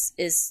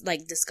 It's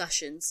like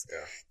discussions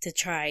to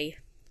try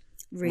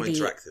really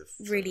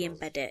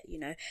embed it, you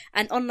know.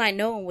 And online,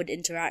 no one would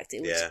interact.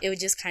 It would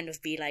just kind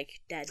of be like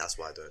dead. That's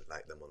why I don't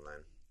like them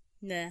online.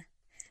 Yeah.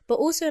 But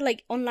also,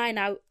 like, online,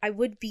 I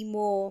would be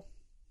more...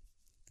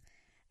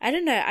 I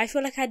don't know. I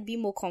feel like I'd be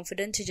more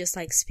confident to just,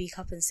 like, speak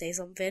up and say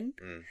something.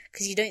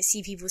 Because you don't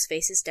see people's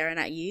faces staring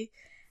at you.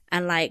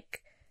 And,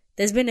 like,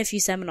 there's been a few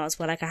seminars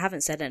where, like, I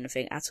haven't said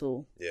anything at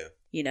all. Yeah.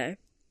 You know?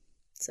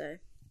 So...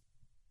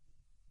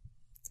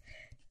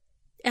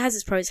 It has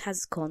its pros, it has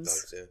its cons.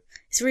 Does, yeah.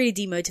 It's really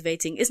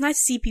demotivating. It's nice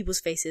to see people's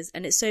faces,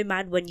 and it's so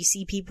mad when you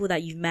see people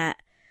that you met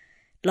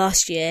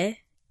last year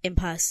in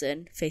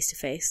person, face to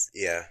face.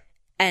 Yeah.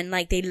 And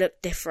like they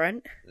look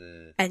different.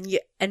 And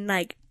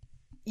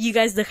you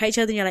guys look at each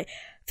other and you're like,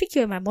 I think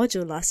you were in my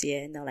module last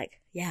year, and they're like,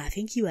 yeah, I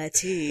think you were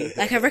too.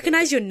 Like, I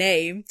recognize your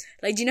name.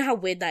 Like, do you know how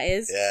weird that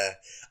is? Yeah.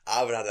 I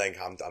haven't had that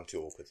encounter. I'm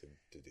too awkward to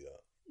do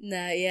that.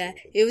 No, yeah.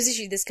 It was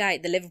actually this guy,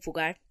 the Liverpool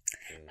guy.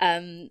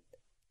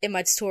 In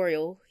my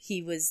tutorial,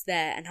 he was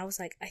there, and I was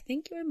like, I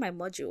think you're in my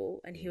module.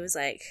 And he was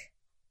like,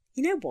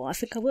 you know what? I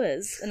think I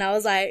was. And I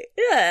was like,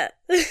 yeah.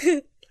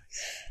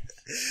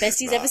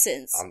 Besties ever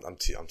since. I'm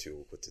too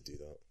awkward to do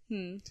that.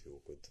 Too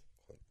awkward.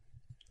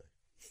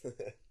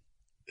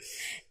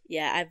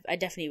 Yeah, I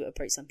definitely would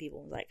approach some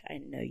people like, I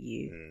know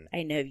you.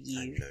 I know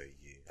you.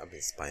 I've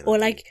been spying or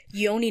on like,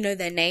 you only know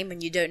their name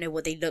and you don't know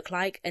what they look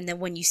like. And then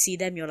when you see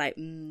them, you're like,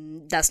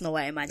 that's not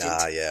what I imagined.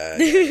 Nah, yeah.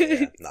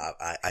 Nah,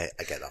 I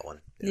get that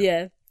one.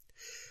 Yeah.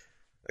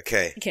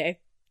 Okay.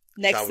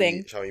 Next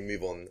thing. Shall we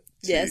move on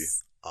to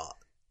our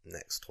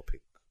next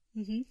topic?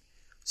 Mm-hmm.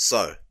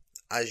 So,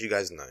 as you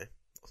guys know,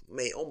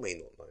 may or may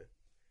not know,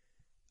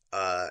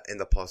 in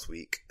the past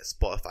week,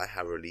 Spotify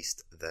have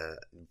released the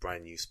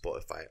brand new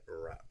Spotify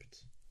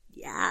Wrapped.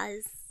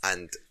 Yes.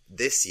 And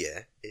this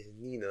year is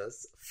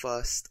Nina's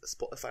first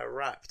Spotify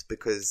Wrapped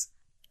because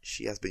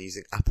she has been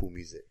using Apple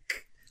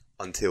Music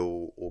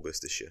until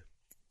August this year.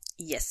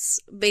 Yes.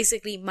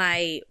 Basically,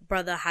 my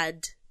brother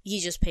he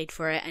just paid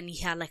for it and he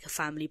had like a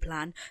family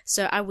plan.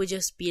 So I would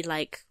just be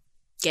like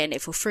getting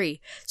it for free.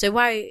 So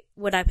why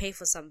would I pay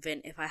for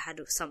something if I had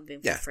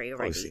something for free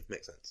already? Obviously,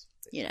 makes sense.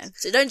 You know,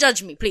 so don't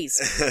judge me, please.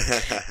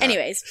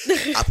 Anyways.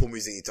 Apple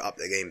Music need to up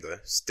their game though.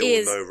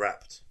 Still no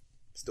Wrapped.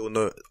 Still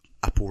no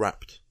Apple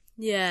Wrapped.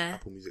 Yeah.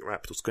 Apple Music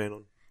Wrapped. What's going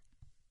on?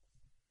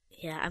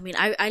 Yeah, I mean,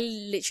 I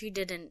literally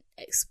didn't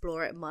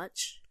explore it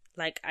much.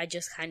 Like, I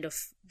just kind of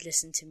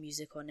listened to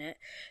music on it.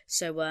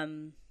 So,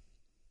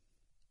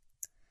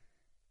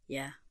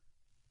 yeah.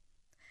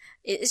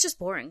 It's just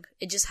boring.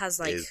 It just has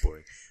like... It is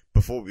boring.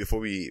 Before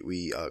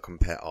we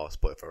compare our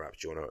Spotify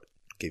Wrapped, do you want to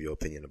give your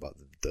opinion about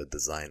the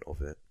design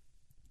of it?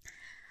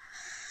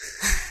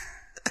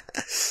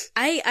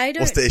 I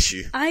don't... What's the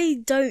issue?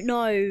 I don't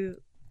know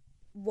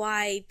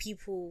why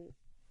people...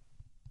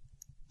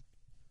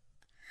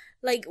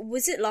 Like,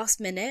 was it last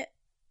minute?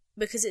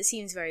 Because it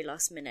seems very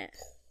last minute.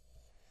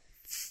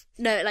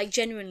 No, like,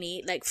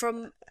 genuinely, like,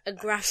 from a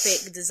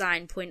graphic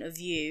design point of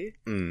view,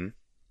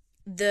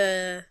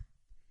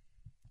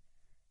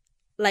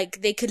 like,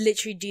 they could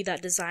literally do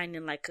that design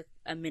in, like,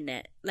 a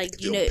minute.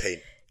 Like,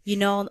 you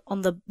know,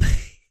 on the...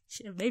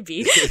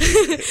 Maybe.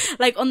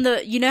 Like, on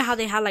the... You know how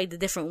they had, like, the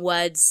different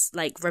words,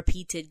 like,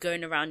 repeated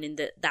going around in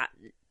that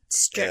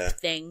strip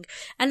thing?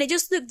 And it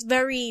just looked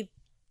very...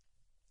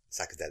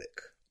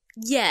 Psychedelic.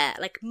 Yeah,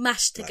 like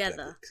mashed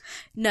together.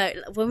 No,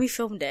 when we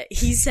filmed it,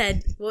 he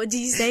said, what did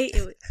you say?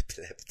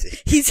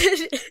 Epileptic.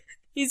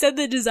 He said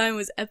the design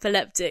was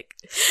epileptic.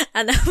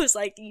 And I was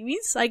like, you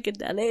mean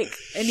psychedelic?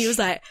 And he was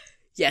like,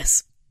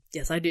 yes,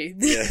 I do.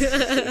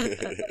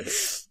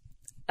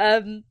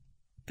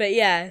 But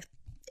yeah,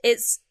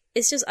 it's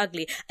just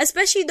ugly.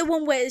 Especially the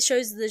one where it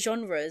shows the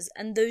genres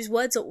and those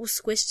words are all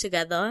squished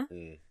together.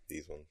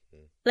 These ones.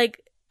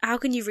 Like, how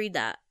can you read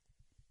that?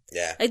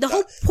 Yeah. Like, the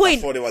whole point...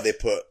 That's probably why they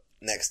put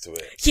next to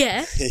it.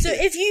 Yeah. So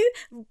if you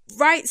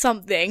write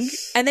something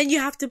and then you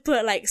have to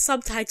put like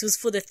subtitles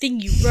for the thing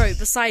you wrote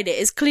beside it,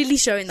 it's clearly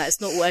showing that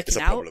it's not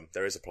working out.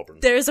 There is a problem.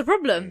 There is a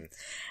problem.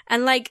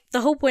 And like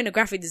the whole point of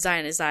graphic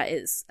design is that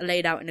it's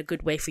laid out in a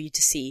good way for you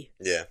to see.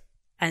 Yeah.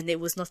 And it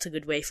was not a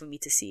good way for me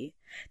to see.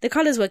 The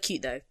colours were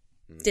cute though.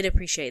 Did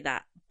appreciate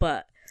that.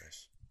 But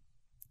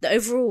the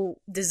overall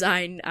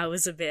design, I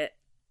was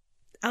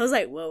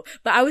like, whoa.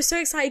 But I was so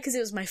excited because it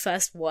was my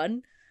first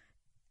one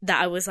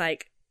that I was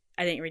like,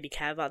 I didn't really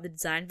care about the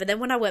design. But then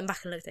when I went back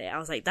and looked at it, I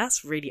was like,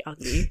 that's really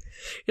ugly.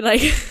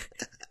 Like...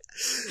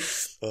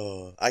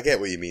 Oh, I get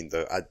what you mean,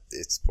 though.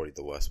 It's probably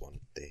the worst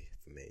one they've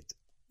made.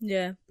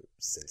 Yeah.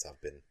 Since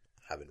I've been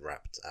having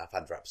Wrapped. I've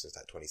had Wrapped since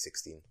like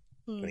 2016.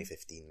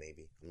 2015,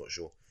 maybe. I'm not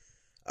sure.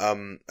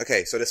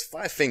 Okay, so there's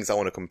 5 things I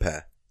want to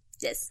compare.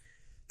 Yes.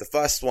 The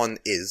first one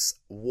is,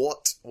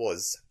 what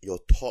was your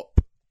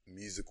top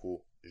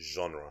musical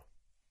genre?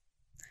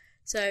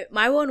 So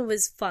my one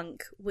was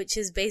funk, which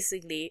is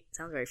basically...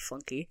 Sounds very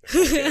funky.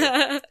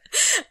 Okay.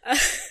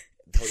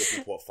 Tell the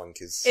people what funk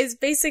is. It's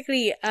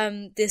basically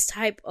this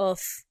type of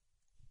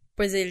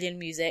Brazilian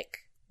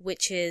music,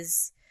 which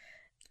is...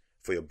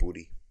 For your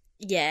booty.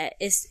 Yeah,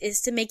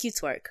 it's to make you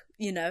twerk,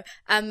 you know.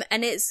 And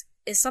it's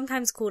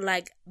sometimes called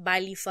like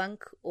baile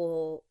funk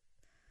or...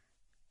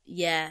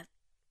 Yeah.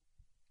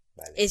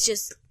 Baile It's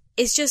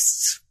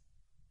just...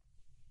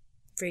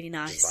 really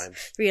nice.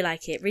 Really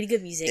like it. Really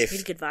good music.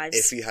 Really good vibes.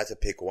 If you had to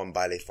pick one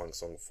baile funk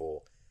song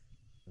for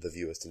the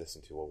viewers to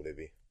listen to, what would it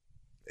be?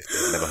 If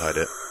they've never heard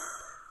it.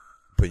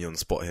 Putting you on the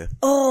spot here.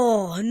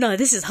 Oh, no,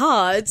 this is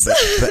hard.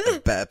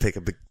 Better pick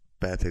a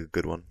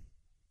good one.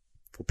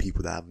 For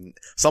people that haven't...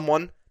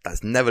 Someone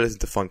that's never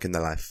listened to funk in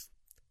their life.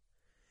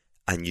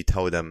 and you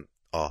tell them,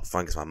 "Oh,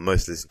 funk is my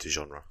most listened to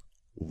genre,"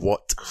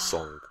 what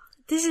song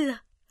This is...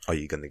 are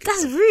you gonna get?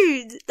 That's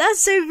rude.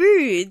 That's so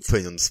rude.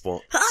 Putting you on the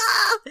spot.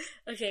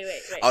 Okay,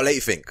 wait. I'll let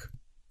you think.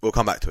 We'll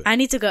come back to it. I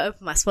need to go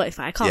open my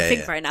Spotify. I can't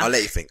think right now. I'll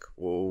let you think.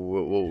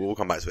 We'll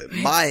come back to it.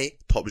 My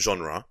top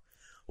genre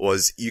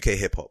was UK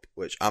hip hop,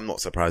 which I'm not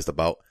surprised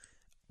about.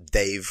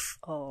 Dave,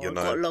 Oh, you I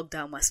know. got logged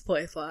down my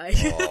Spotify.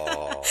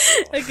 Oh.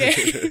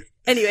 Okay.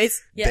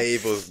 Anyways, yeah.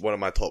 Dave was one of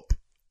my top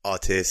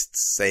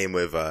artists. Same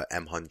with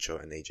M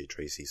Huncho and AJ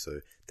Tracy.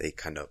 So they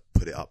kind of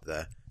put it up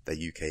there. They're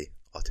UK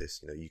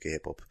artists, UK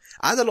hip hop.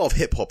 I had a lot of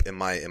hip hop in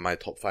my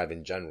top 5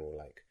 in general.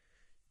 Like,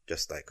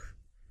 just like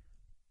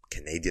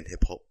Canadian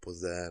hip hop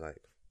was there.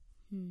 Like,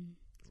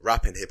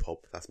 rap and hip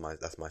hop. That's my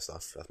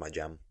stuff. That's my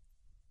jam.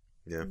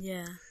 Yeah.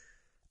 Yeah.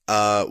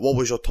 What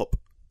was your top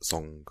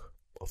song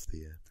of the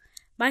year?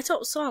 My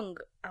top song.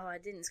 Oh, I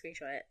didn't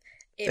screenshot it.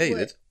 Yeah, you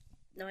did.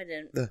 No, I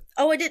didn't. Yeah.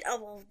 Oh, I did.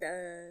 Oh,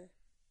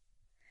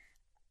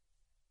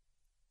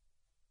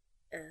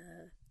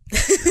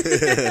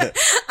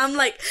 I'm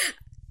like,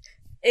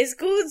 it's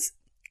called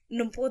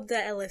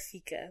Numpoda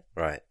Elefika.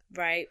 Right.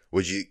 Right.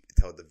 Would you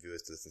tell the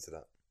viewers to listen to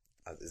that?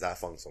 Is that a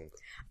fun song?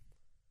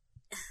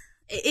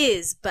 It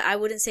is, but I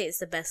wouldn't say it's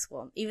the best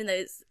one, even though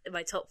it's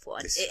my top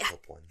one. It's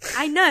top one.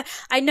 I know,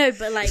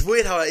 but like... It's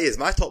weird how it is.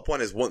 My top one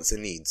is Wants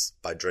and Needs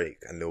by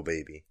Drake and Lil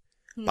Baby.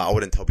 But I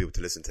wouldn't tell people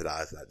to listen to that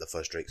as like the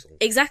first Drake song.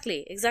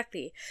 Exactly.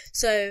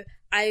 So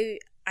I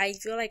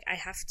feel like I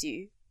have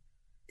to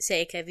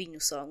say a Kevinho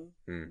song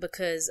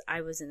because I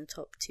was in the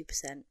top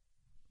 2%.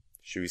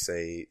 Should we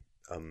say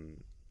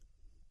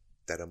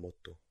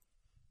Teramoto?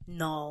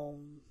 No.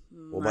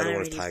 What about the one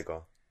with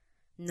Tiger?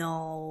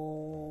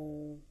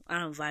 No, I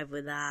don't vibe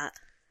with that.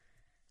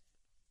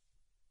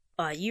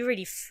 Oh, you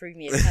really threw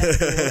me a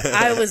curveball.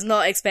 I was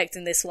not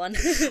expecting this one.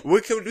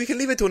 We can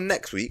leave it till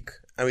next week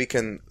and we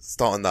can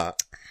start on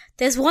that.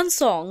 There's one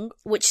song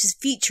which is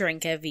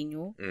featuring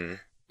Kevinho.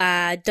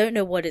 I don't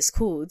know what it's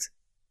called.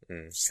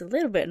 It's a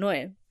little bit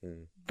annoying,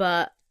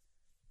 but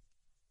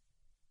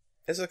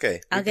it's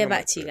okay. I'll get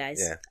back to you guys.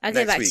 Yeah. I'll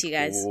get back to you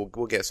guys.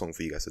 We'll get a song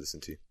for you guys to listen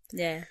to.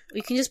 Yeah,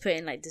 we can just put it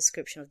in like the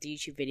description of the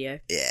YouTube video.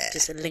 Yeah,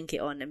 just to link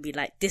it on and be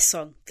like, this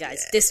song,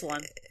 guys, this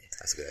one.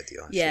 That's a good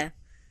idea. Actually. Yeah.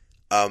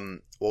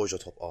 What was your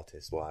top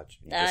artist? Well,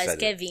 it's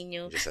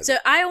Kevinho. So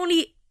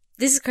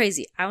this is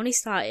crazy. I only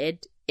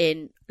started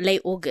in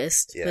late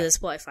August with a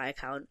Spotify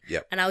account.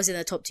 Yep. And I was in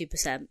the top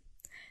 2%.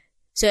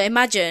 So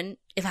imagine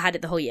if I had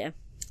it the whole year.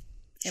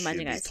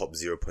 Imagine, guys. Top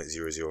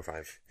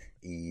 0.005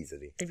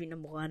 easily. It'd be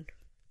number 1.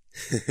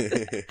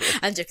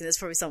 I'm joking. There's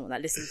probably someone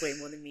that listens way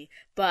more than me.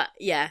 But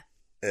yeah.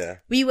 Yeah.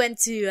 We went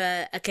to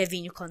a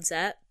Kevinho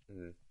concert,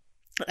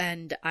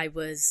 and it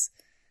was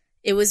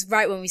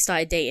right when we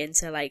started dating.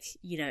 So like,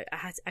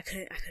 I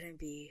couldn't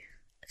be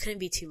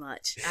too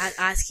much. I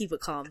had to keep it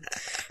calm,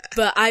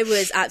 but I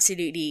was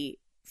absolutely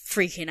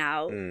freaking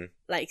out.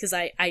 Like, cause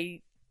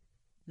I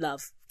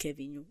love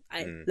Kevinho.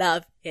 I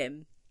love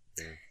him.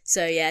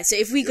 So yeah. So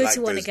if we go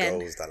to one again,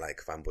 girls that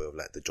like fanboy of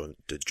like the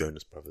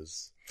Jonas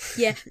Brothers.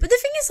 Yeah, but the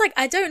thing is, like,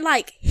 I don't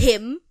like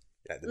him.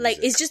 Like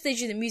it's just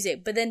literally the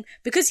music, but then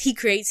because he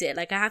creates it,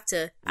 like I have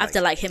to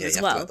like him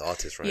as well. Like the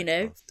artist,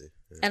 right?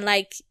 And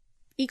like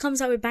he comes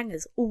out with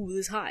bangers all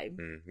the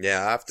time.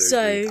 Yeah, I have to.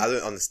 Agree. I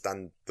don't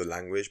understand the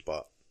language,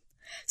 but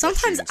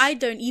sometimes I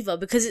don't either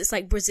because it's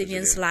like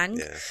Brazilian slang.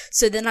 Yeah.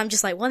 So then I'm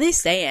just like, what are they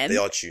saying? They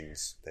are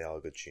tunes. They are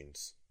good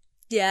tunes.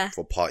 Yeah.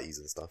 For parties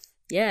and stuff.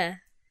 Yeah,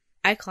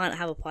 I can't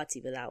have a party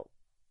without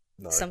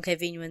some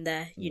Kevinho in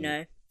there.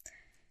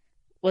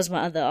 What's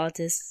my other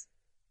artist?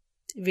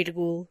 Nina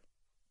Guu.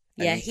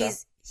 Yeah, Anita.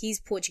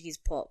 he's Portuguese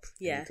pop.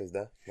 Yeah. Anita's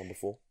there, number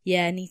 4.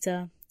 Yeah,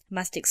 Anita.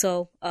 Mastic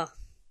Soul. Oh.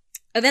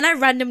 And then I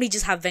randomly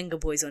just have Venga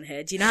Boys on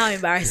here. Do you know how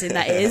embarrassing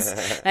that is?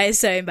 That is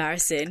so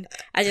embarrassing.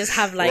 I just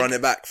have like... Run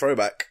it back,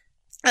 throwback.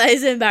 That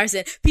is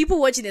embarrassing. People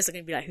watching this are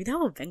going to be like, who the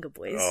hell are Venga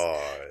Boys?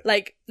 Oh.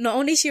 Like, not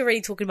only is she already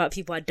talking about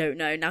people I don't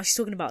know, now she's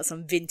talking about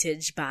some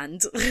vintage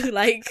band.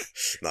 Like...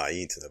 Nah,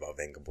 you need to know about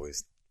Venga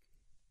Boys.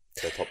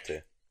 They're top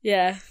tier.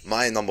 Yeah.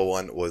 My number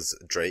 1 was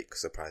Drake.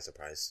 Surprise,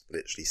 surprise.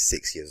 Literally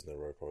 6 years in a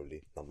row,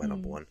 probably. Not my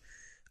number 1.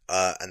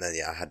 And then,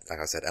 I had, like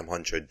I said, M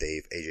Huncho,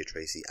 Dave, AJ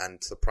Tracy,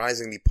 and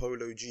surprisingly,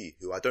 Polo G,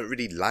 who I don't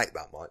really like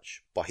that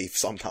much, but he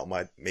somehow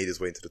made his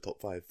way into the top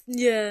 5.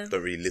 Yeah.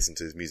 Don't really listen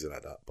to his music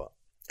like that, but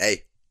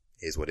hey,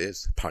 here's what it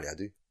is. Apparently I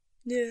do.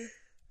 Yeah.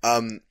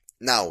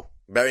 Now,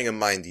 bearing in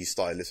mind you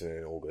started listening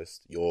in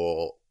August,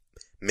 your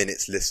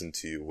minutes listened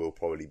to will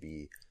probably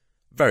be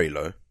very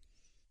low.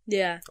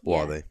 Yeah. What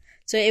are they?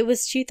 So it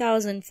was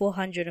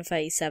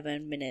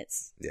 2,437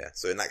 minutes. Yeah,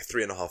 so in like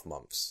 3.5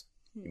 months,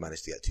 you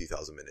managed to get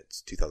 2,000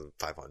 minutes,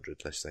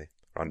 2,500, let's say,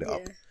 round it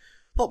up.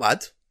 Not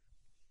bad.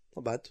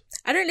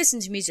 I don't listen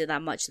to music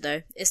that much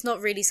though. It's not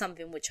really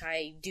something which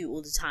I do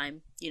all the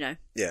time, Yeah.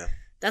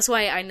 That's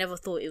why I never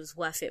thought it was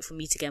worth it for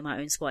me to get my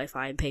own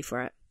Spotify and pay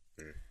for it.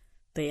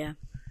 But yeah.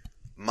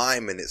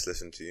 My minutes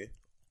listened to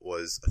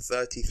was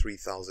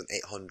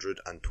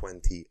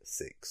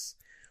 33,826,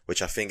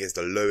 which I think is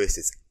the lowest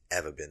it's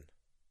ever been.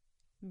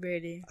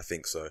 Really? I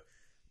think so.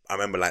 I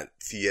remember like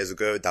a few years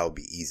ago, that would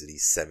be easily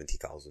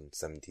 80,000.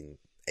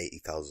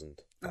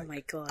 Oh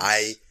my god.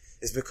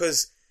 It's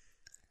because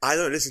I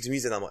don't listen to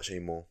music that much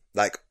anymore.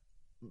 Like,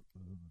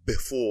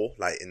 before,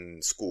 like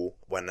in school,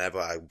 whenever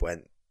I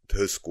went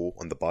to school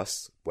on the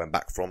bus, went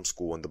back from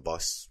school on the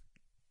bus,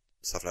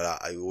 stuff like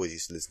that, I always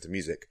used to listen to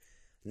music.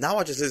 Now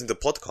I just listen to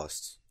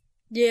podcasts.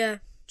 Yeah.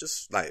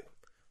 Just like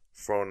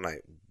from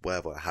like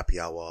wherever, happy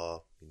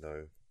hour,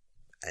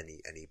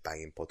 any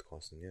banging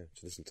podcast, and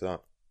just listen to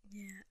that.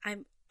 Yeah,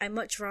 I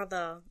much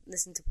rather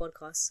listen to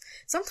podcasts.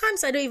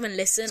 Sometimes I don't even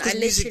listen. It's 'cause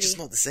music's just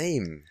not the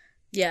same.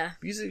 Yeah.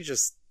 Music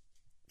just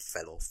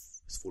fell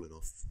off. It's falling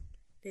off.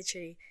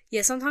 Literally.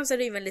 Yeah, sometimes I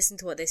don't even listen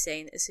to what they're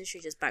saying. It's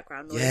literally just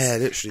background noise. Yeah,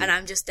 literally. And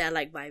I'm just there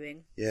like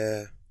vibing.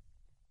 Yeah.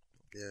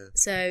 Yeah.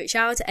 So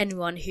shout out to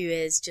anyone who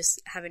is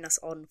just having us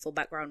on for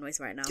background noise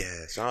right now.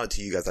 Yeah, shout out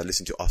to you guys that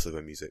listen to us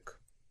over music.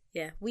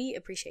 Yeah, we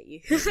appreciate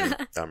you.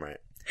 Damn right.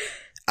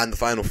 And the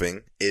final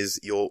thing is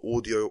your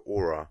audio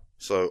aura.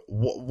 So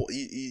what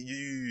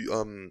you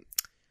can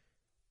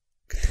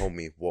tell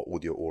me what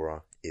audio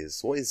aura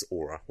is. What is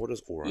aura? What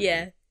does aura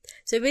mean?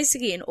 So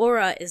basically an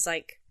aura is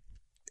like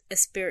a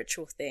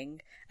spiritual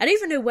thing. I don't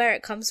even know where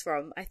it comes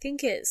from. I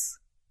think it's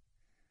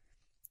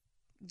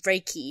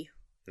Reiki.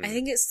 I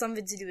think it's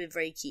something to do with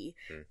Reiki.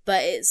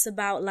 But it's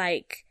about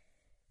like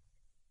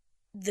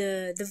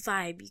the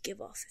vibe you give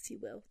off, if you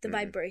will. The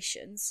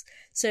vibrations.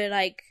 So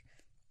like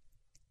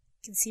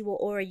you can see what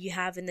aura you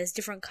have, and there's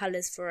different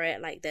colours for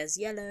it. Like there's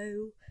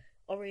yellow,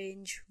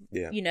 orange,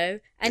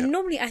 and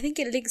normally I think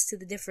it links to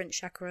the different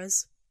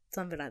chakras,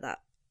 something like that.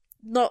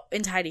 Not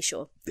entirely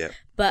sure. Yeah.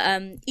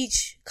 But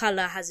each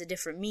colour has a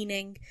different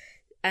meaning,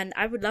 and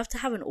I would love to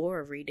have an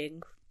aura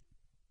reading.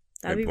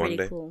 That'd be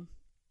really cool.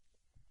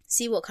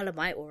 See what colour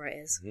my aura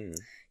is,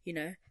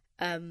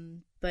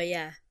 But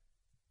yeah,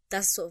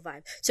 that's the sort of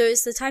vibe. So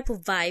it's the type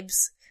of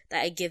vibes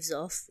that it gives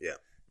off. Yeah.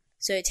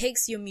 So it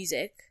takes your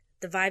music,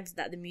 the vibes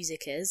that the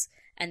music is,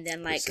 and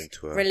then like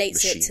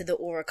relates it to the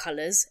aura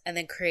colours, and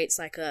then creates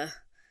like a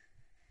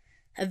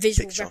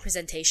visual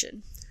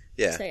representation.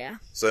 Yeah.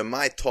 So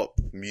my top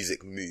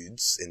music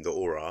moods in the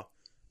aura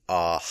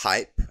are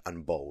hype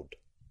and bold.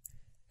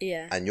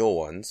 Yeah. And your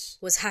ones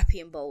was happy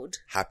and bold.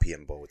 Happy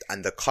and bold.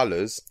 And the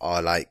colours are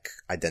like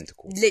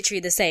identical. Literally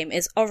the same.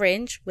 It's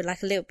orange with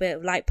like a little bit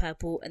of light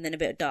purple and then a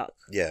bit of dark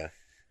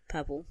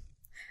purple.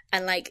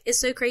 And like, it's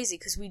so crazy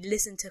because we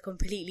listen to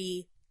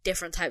completely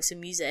different types of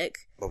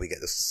music. But we get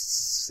the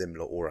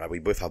similar aura. We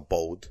both have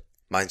bold.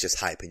 Mine's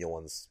just hype and your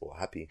one's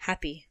happy.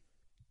 Happy.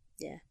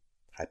 Yeah.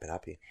 Hype and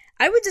happy.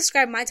 I would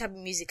describe my type of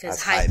music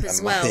as hype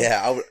as well.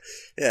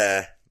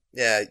 Yeah.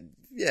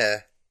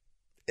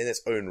 In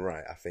its own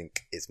right, I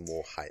think it's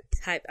more hype.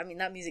 Hype. I mean,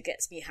 that music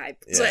gets me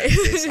hype. Yeah,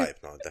 it's hype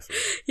now,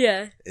 definitely.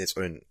 Yeah. In its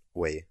own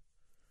way.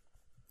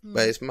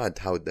 But it's mad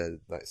how they're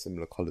like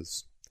similar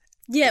colours.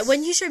 Yeah,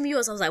 when you showed me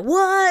yours, I was like,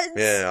 what?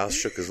 Yeah, I was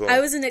shook as well. I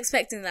wasn't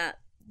expecting that.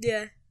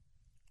 Yeah.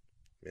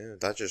 Yeah,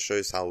 that just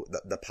shows how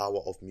the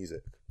power of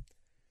music.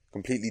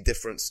 Completely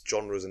different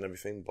genres and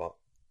everything, but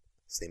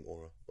same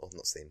aura. Well,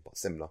 not same, but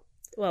similar.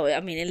 Well,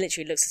 I mean, it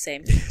literally looks the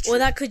same. Or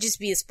that could just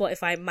be a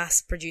Spotify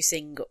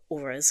mass-producing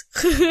auras.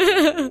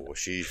 Oh,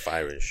 she's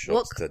firing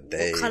shots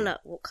today.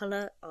 What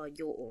colour are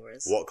your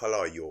auras? What colour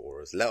are your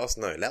auras? Let us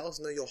know. Let us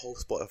know your whole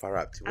Spotify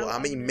rap. How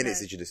many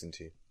minutes did you listen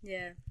to?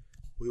 Yeah.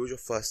 Who was your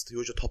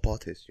top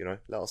artist,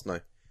 Let us know.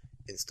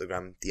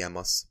 Instagram, DM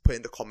us. Put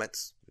in the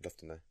comments. We'd love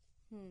to know.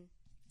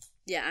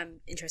 Yeah,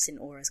 I'm interested in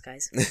auras,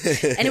 guys.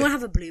 Anyone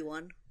have a blue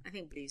one? I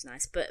think blue's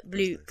nice. But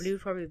blue would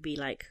probably be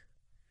like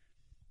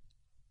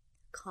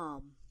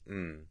calm.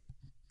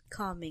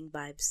 Calming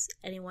vibes.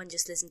 Anyone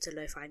just listen to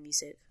lo-fi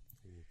music?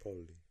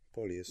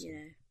 Probably is.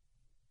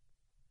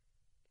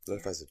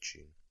 Lo-fi's a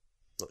tune.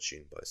 Not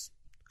tune, but it's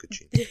a good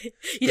tune.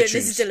 You don't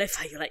listen to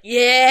lo-fi, you're like,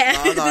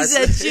 yeah, no, it's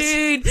a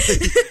tune.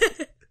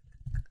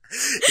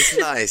 It's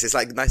nice. It's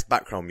like nice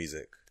background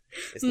music.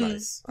 It's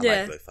nice. I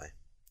like lo-fi.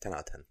 10 out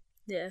of 10.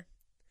 Yeah.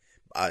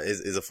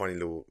 It's a funny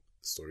little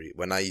story.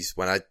 When I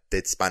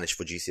did Spanish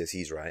for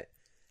GCSEs, right?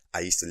 I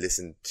used to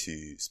listen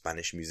to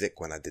Spanish music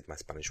when I did my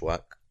Spanish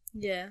work.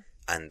 Yeah.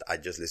 And I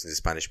just listened to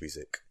Spanish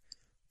music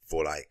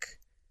for like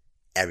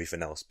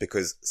everything else,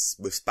 because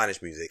with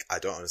Spanish music I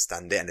don't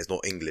understand it and there's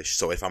no English.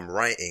 So if I'm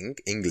writing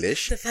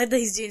English, the fact that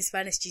he's doing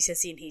Spanish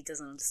GCSE and he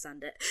doesn't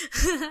understand it.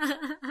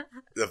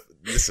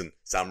 Listen,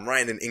 so I'm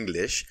writing in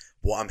English,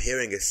 what I'm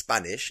hearing is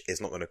Spanish.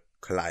 It's not going to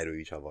collide with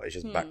each other. It's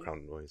just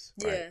background noise,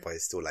 right? Yeah. But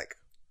it's still like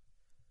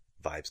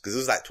vibes, because it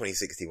was like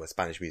 2016 when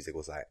Spanish music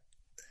was like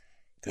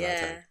 10 out of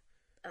 10.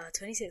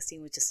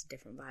 2016 was just a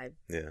different vibe.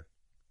 Yeah.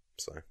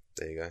 So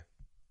there you go.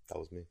 That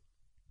was me.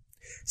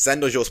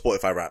 Send us your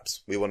Spotify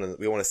raps. We want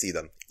to see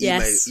them.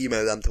 Yes.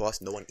 Email them to us.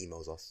 No one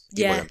emails us.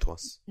 Email them to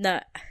us. No.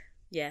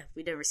 Yeah,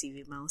 we don't receive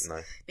emails.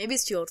 No. Maybe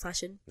it's too old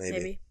fashioned.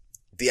 Maybe.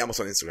 DM us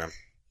on Instagram.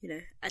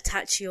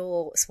 Attach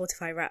your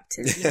Spotify rap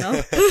to the email.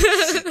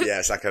 Yeah,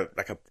 it's like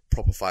a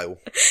proper file.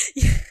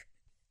 Yeah.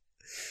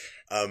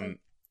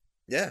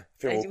 Yeah.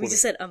 We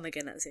just said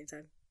again at the same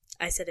time.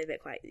 I said it a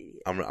bit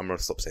quietly. I'm gonna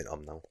stop saying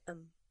now.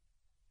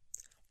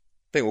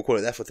 think we'll call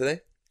it there for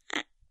today.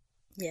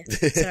 Yeah,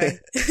 sorry.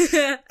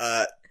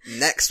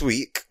 Next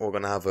week, we're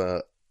going to have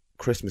a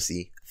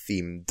Christmassy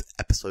themed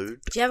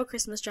episode. Do you have a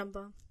Christmas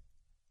jumper?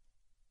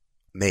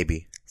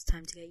 Maybe. It's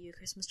time to get you a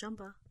Christmas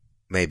jumper.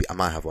 Maybe. I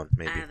might have one.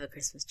 Maybe. I have a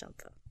Christmas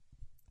jumper.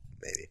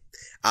 Maybe.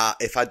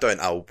 If I don't,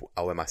 I'll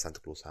wear my Santa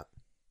Claus hat.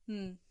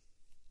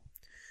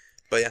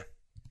 But yeah.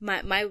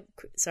 My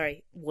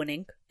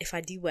warning. If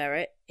I do wear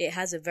it, it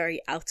has a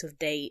very out of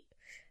date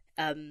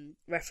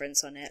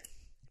reference on it.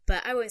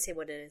 But I won't say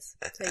what it is.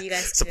 So you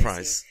guys can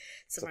Surprise.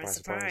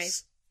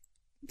 Surprise.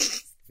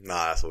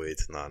 Nah, that's weird.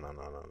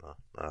 No,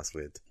 that's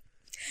weird.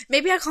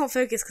 Maybe I can't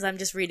focus because I'm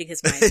just reading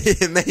his mind.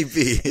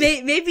 Maybe.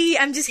 Maybe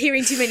I'm just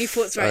hearing too many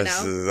thoughts right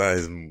now.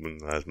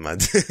 That's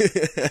mad.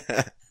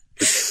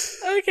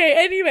 Okay,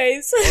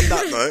 anyways. On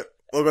that note,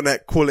 we're going to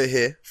call it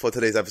here for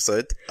today's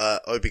episode. I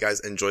hope you guys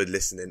enjoyed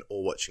listening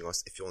or watching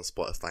us. If you're on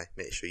Spotify,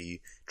 make sure you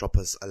drop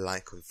us a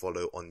like and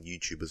follow on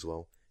YouTube as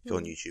well. If you're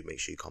on YouTube, make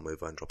sure you come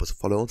over and drop us a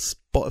follow on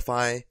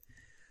Spotify.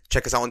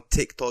 Check us out on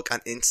TikTok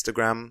and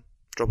Instagram.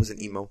 Drop us an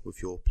email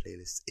with your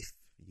playlist if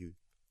you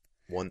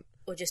want.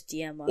 Or just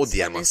DM us or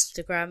DM on us.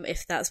 Instagram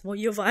if that's more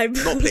your vibe.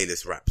 Not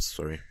playlist raps,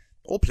 sorry.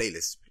 Or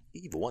playlists.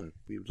 Either one.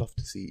 We would love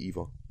to see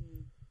either.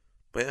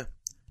 But yeah.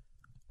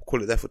 We'll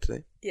call it there for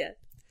today. Yeah.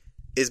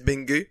 It's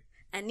been Guu.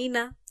 And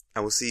Nina.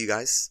 And we'll see you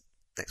guys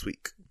next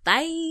week.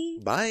 Bye.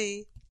 Bye.